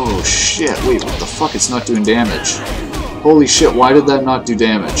 Oh shit, wait, what the fuck? It's not doing damage. Holy shit, why did that not do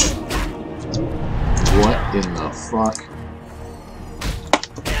damage? What in the fuck?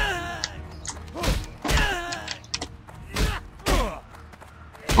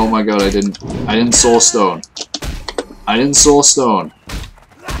 Oh my god, I didn't soulstone. I didn't soulstone.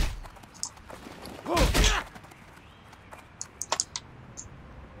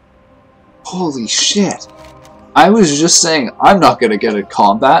 Holy shit. I was just saying, I'm not gonna get a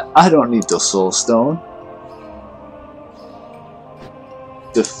combat. I don't need the soulstone.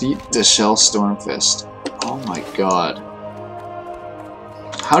 Defeat Deshell Stormfist. Oh my god.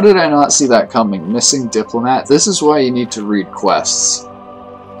 How did I not see that coming? Missing diplomat? This is why you need to read quests.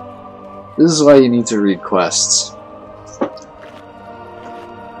 This is why you need to read quests.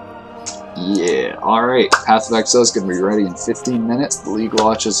 Yeah, alright. Path of Exile is going to be ready in 15 minutes. The League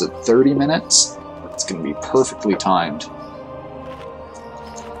launches at 30 minutes. It's going to be perfectly timed.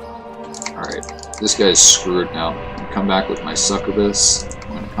 Alright, this guy's screwed now. I'm going to come back with my Succubus. I'm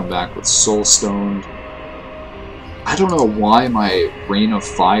going to come back with Soulstoned. I don't know why my Rain of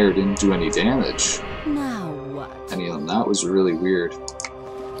Fire didn't do any damage. Now what? Any of them. That was really weird.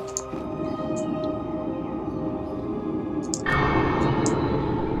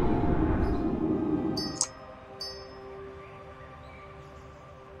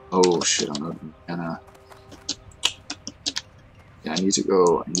 Oh shit, I'm not gonna... Yeah, I need to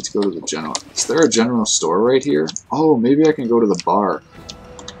go to the general... Is there a general store right here? Oh, maybe I can go to the bar.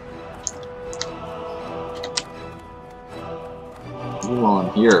 Maybe while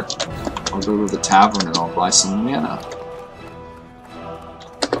I'm here, I'll go to the tavern and I'll buy some mana.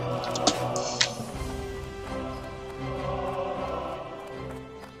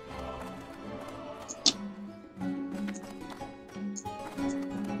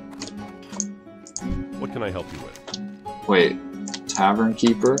 What can I help you with? Wait, tavern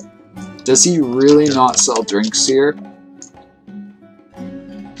keeper? Does he really not sell drinks here?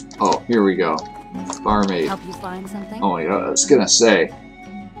 Oh, here we go. Barmaid. Help you find something? Oh my god, I was gonna say.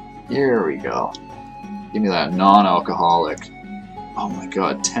 Here we go. Give me that non-alcoholic. Oh my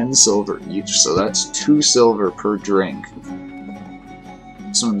god, 10 silver each, so that's 2 silver per drink.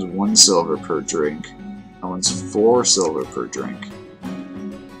 This one's 1 silver per drink. That one's 4 silver per drink.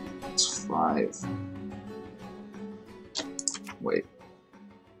 It's 5. Wait.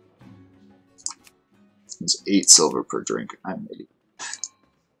 It's 8 silver per drink. I'm an idiot.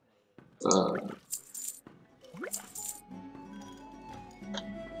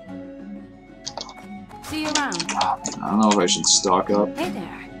 See you around. I don't know if I should stock up. Hey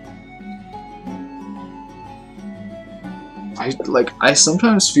there. I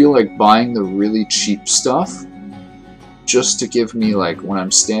sometimes feel like buying the really cheap stuff just to give me, like, when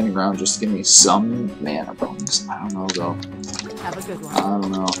I'm standing around, just to give me some mana bonus. I don't know though. Have a good one. I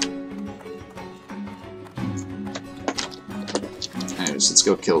don't know. Anyways, let's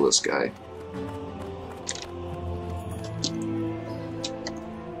go kill this guy.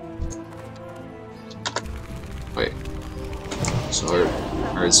 Wait. So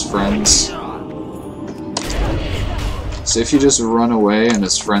are his friends... So if you just run away and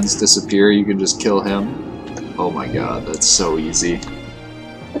his friends disappear, you can just kill him? Oh my god, that's so easy.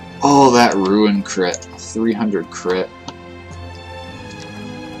 Oh, that ruin crit. 300 crit.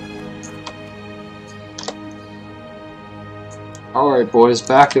 Alright boys,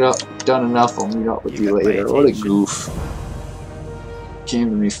 back it up. Done enough, I'll meet up with you later. What a goof. Came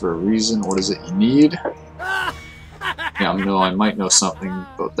to me for a reason. What is it you need? Yeah, I might know something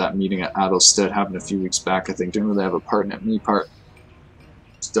about that meeting at Adelstead happened a few weeks back. I think didn't really have a part in it. Me part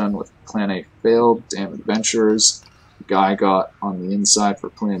was done with Plan A failed. Damn adventurers. The guy got on the inside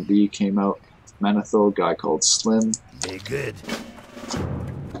for Plan B, came out Menethil, guy called Slim. Be good.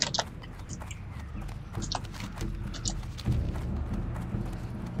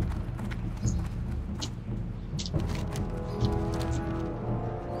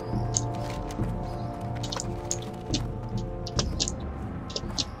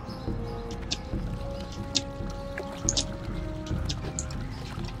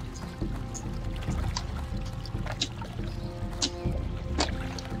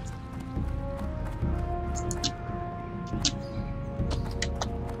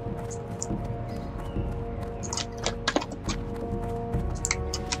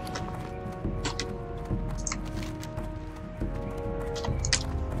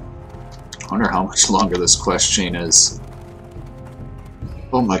 I wonder how much longer this quest chain is.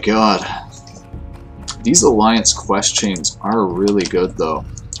 Oh my god. These Alliance quest chains are really good though.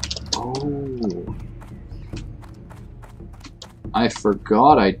 Oh. I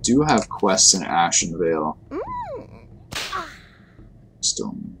forgot I do have quests in Ashenvale.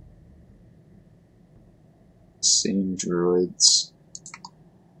 Stone. Same druids.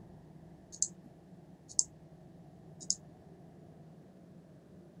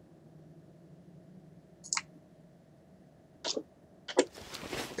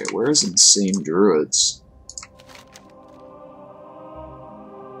 Okay, where's Insane Druids?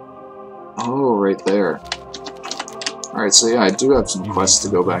 Oh, right there. Alright, so yeah, I do have some quests to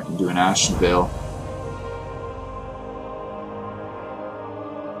go back and do in Ashenvale.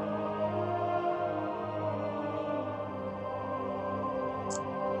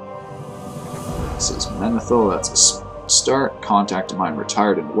 This is Menethil, that's a start. Contact of mine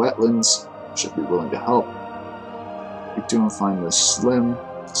retired in wetlands. Should be willing to help. Speak to him, find this Slim.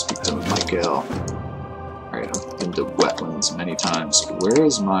 Speak to Michael. Alright, I've been to wetlands many times. Where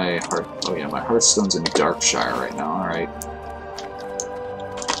is my hearth? Oh yeah, my Hearthstone's in Darkshire right now, alright.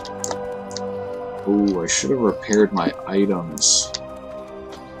 Oh, I should have repaired my items.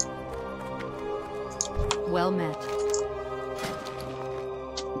 Well met.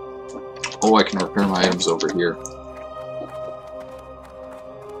 Oh, I can repair my items over here.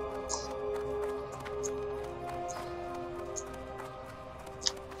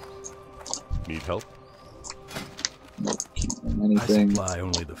 Need help? Nope, can't learn I anything. supply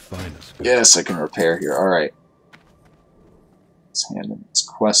only the finest. Yes, I can repair here. Alright. Let's hand in these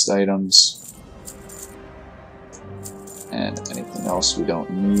quest items. And anything else we don't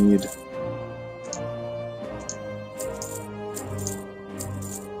need.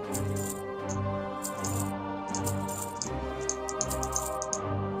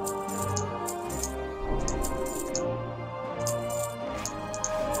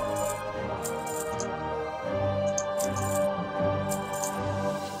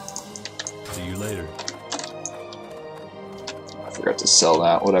 See you later. I forgot to sell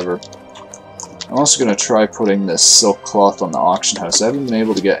that, whatever. I'm also going to try putting this silk cloth on the auction house. I haven't been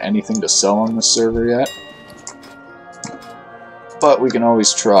able to get anything to sell on this server yet. But we can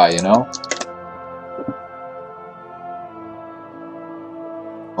always try, you know?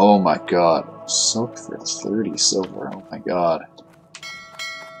 Oh my god. Silk for 30 silver. Oh my god.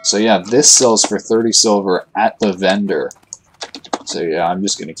 So yeah, this sells for 30 silver at the vendor. So yeah, I'm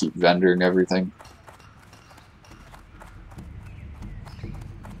just going to keep vendoring everything.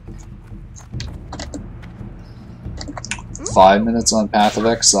 Five minutes on Path of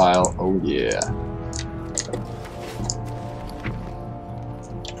Exile. Oh yeah.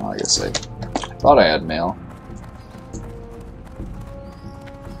 Oh, I guess I thought I had mail.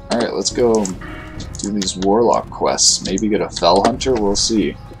 Alright, let's go do these Warlock quests. Maybe get a Fell Hunter? We'll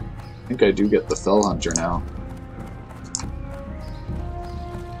see. I think I do get the Fell Hunter now.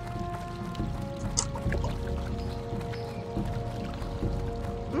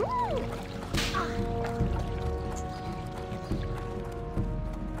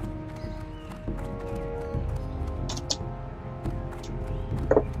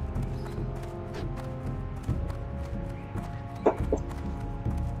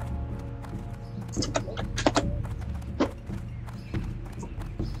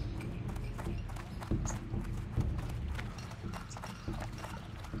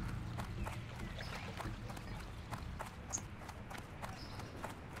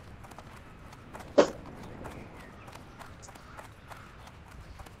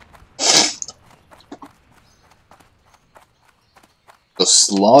 The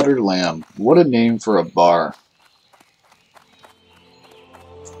Slaughtered Lamb. What a name for a bar.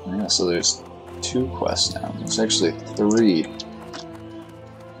 Yeah, so there's 2 quests now. There's actually 3.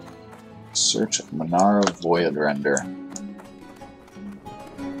 Search Manara Voidrender.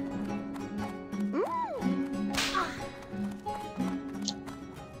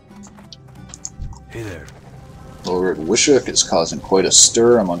 Lord Wishuk is causing quite a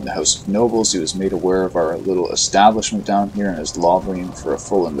stir among the House of Nobles. He was made aware of our little establishment down here and is lobbying for a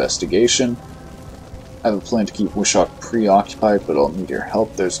full investigation. I have a plan to keep Wishok preoccupied, but I'll need your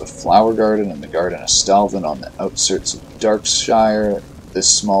help. There's a flower garden in the Garden of Stalvin on the outskirts of Darkshire. This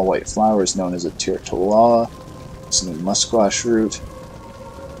small white flower is known as a Tirtola. It's a musquash root.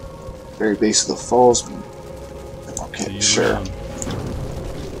 Very base of the falls. Okay, sure.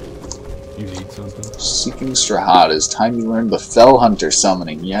 You need something? Seeking Strahd. It's time you learned the Fell Hunter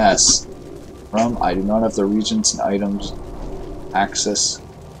summoning. Yes. I do not have the regents and items access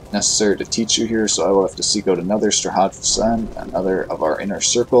necessary to teach you here, so I will have to seek out another Strahd Sen, another of our inner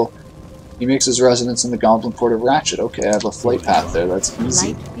circle. He makes his residence in the Goblin Port of Ratchet. Okay, I have a flight path there. That's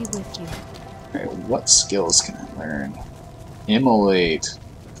easy. Light be with you. Alright, what skills can I learn? Immolate.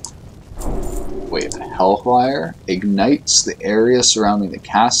 Wait, Hellfire ignites the area surrounding the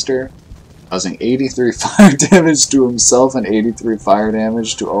caster, causing 83 fire damage to himself and 83 fire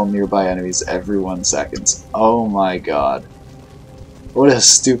damage to all nearby enemies every 1 second. Oh my god. What a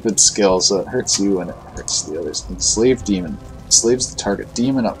stupid skill, so it hurts you and it hurts the others. Enslave Demon. Enslaves the target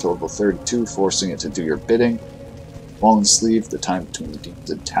demon up to level 32, forcing it to do your bidding. While enslaved, the time between the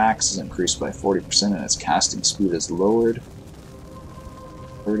demon's attacks is increased by 40% and its casting speed is lowered.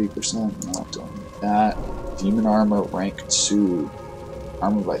 30%, not doing that. Demon Armor, rank 2.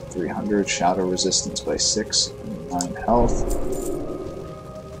 Armor by 300, Shadow Resistance by 6, and 9 health.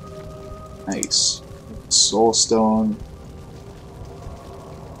 Nice. Soulstone.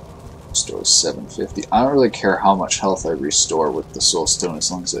 Restores 750. I don't really care how much health I restore with the Soulstone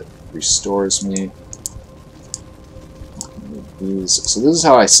as long as it restores me. So this is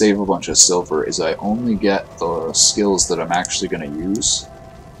how I save a bunch of silver, is I only get the skills that I'm actually going to use.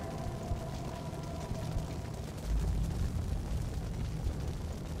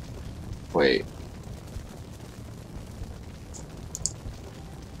 Wait.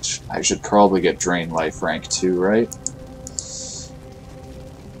 I should probably get Drain Life rank 2, right?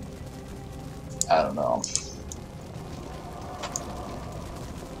 I don't know.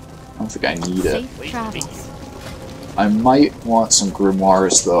 I don't think I need it. Safe travels. I might want some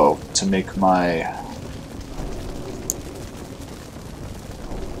grimoires though to make my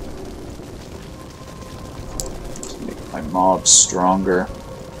mobs stronger.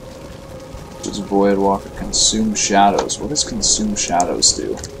 Does Voidwalker consume shadows? What does consume shadows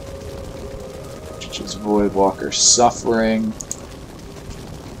do? Just Voidwalker suffering.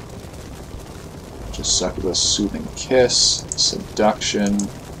 Just Succubus soothing kiss. Seduction.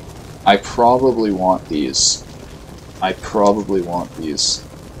 I probably want these. I probably want these.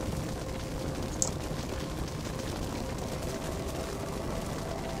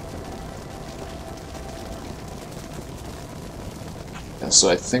 Yeah, so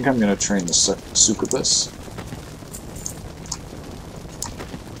I think I'm going to train the Succubus.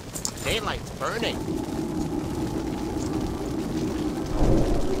 Daylight's burning.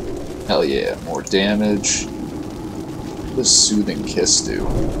 Hell yeah, more damage. What does Soothing Kiss do?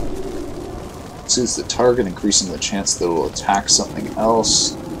 Soothes the target, increasing the chance that it will attack something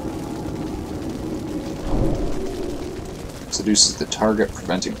else. Seduces the target,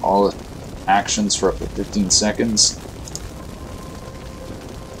 preventing all actions for up to 15 seconds.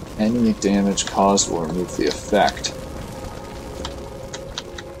 Any damage caused will remove the effect.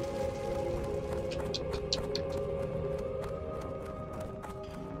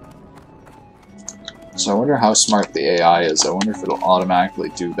 So I wonder how smart the AI is. I wonder if it'll automatically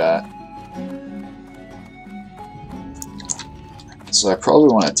do that. So I probably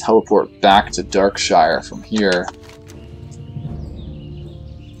want to teleport back to Darkshire from here.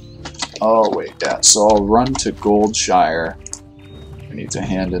 Oh wait, yeah, so I'll run to Goldshire. I need to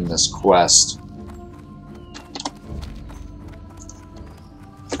hand in this quest.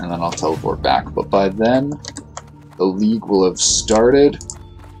 And then I'll teleport back. But by then, the League will have started.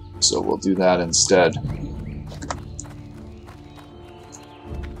 So we'll do that instead.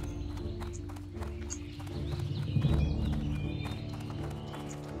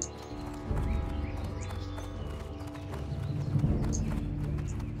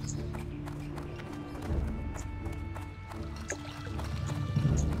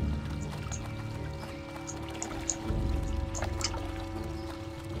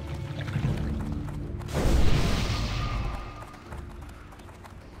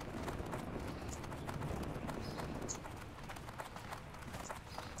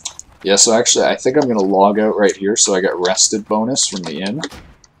 Yeah, so actually, I think I'm going to log out right here so I get rested bonus from the inn.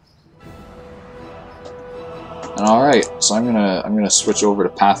 And alright, so I'm gonna switch over to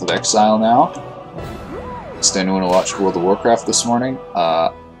Path of Exile now. Just anyone who watched World of Warcraft this morning.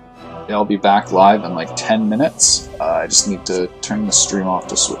 I'll be back live in like 10 minutes. I just need to turn the stream off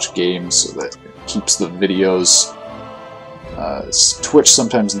to switch games so that it keeps the videos. Twitch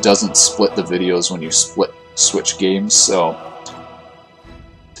sometimes doesn't split the videos when you switch games, so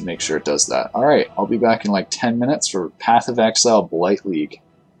to make sure it does that. Alright, I'll be back in like 10 minutes for Path of Exile Blight League.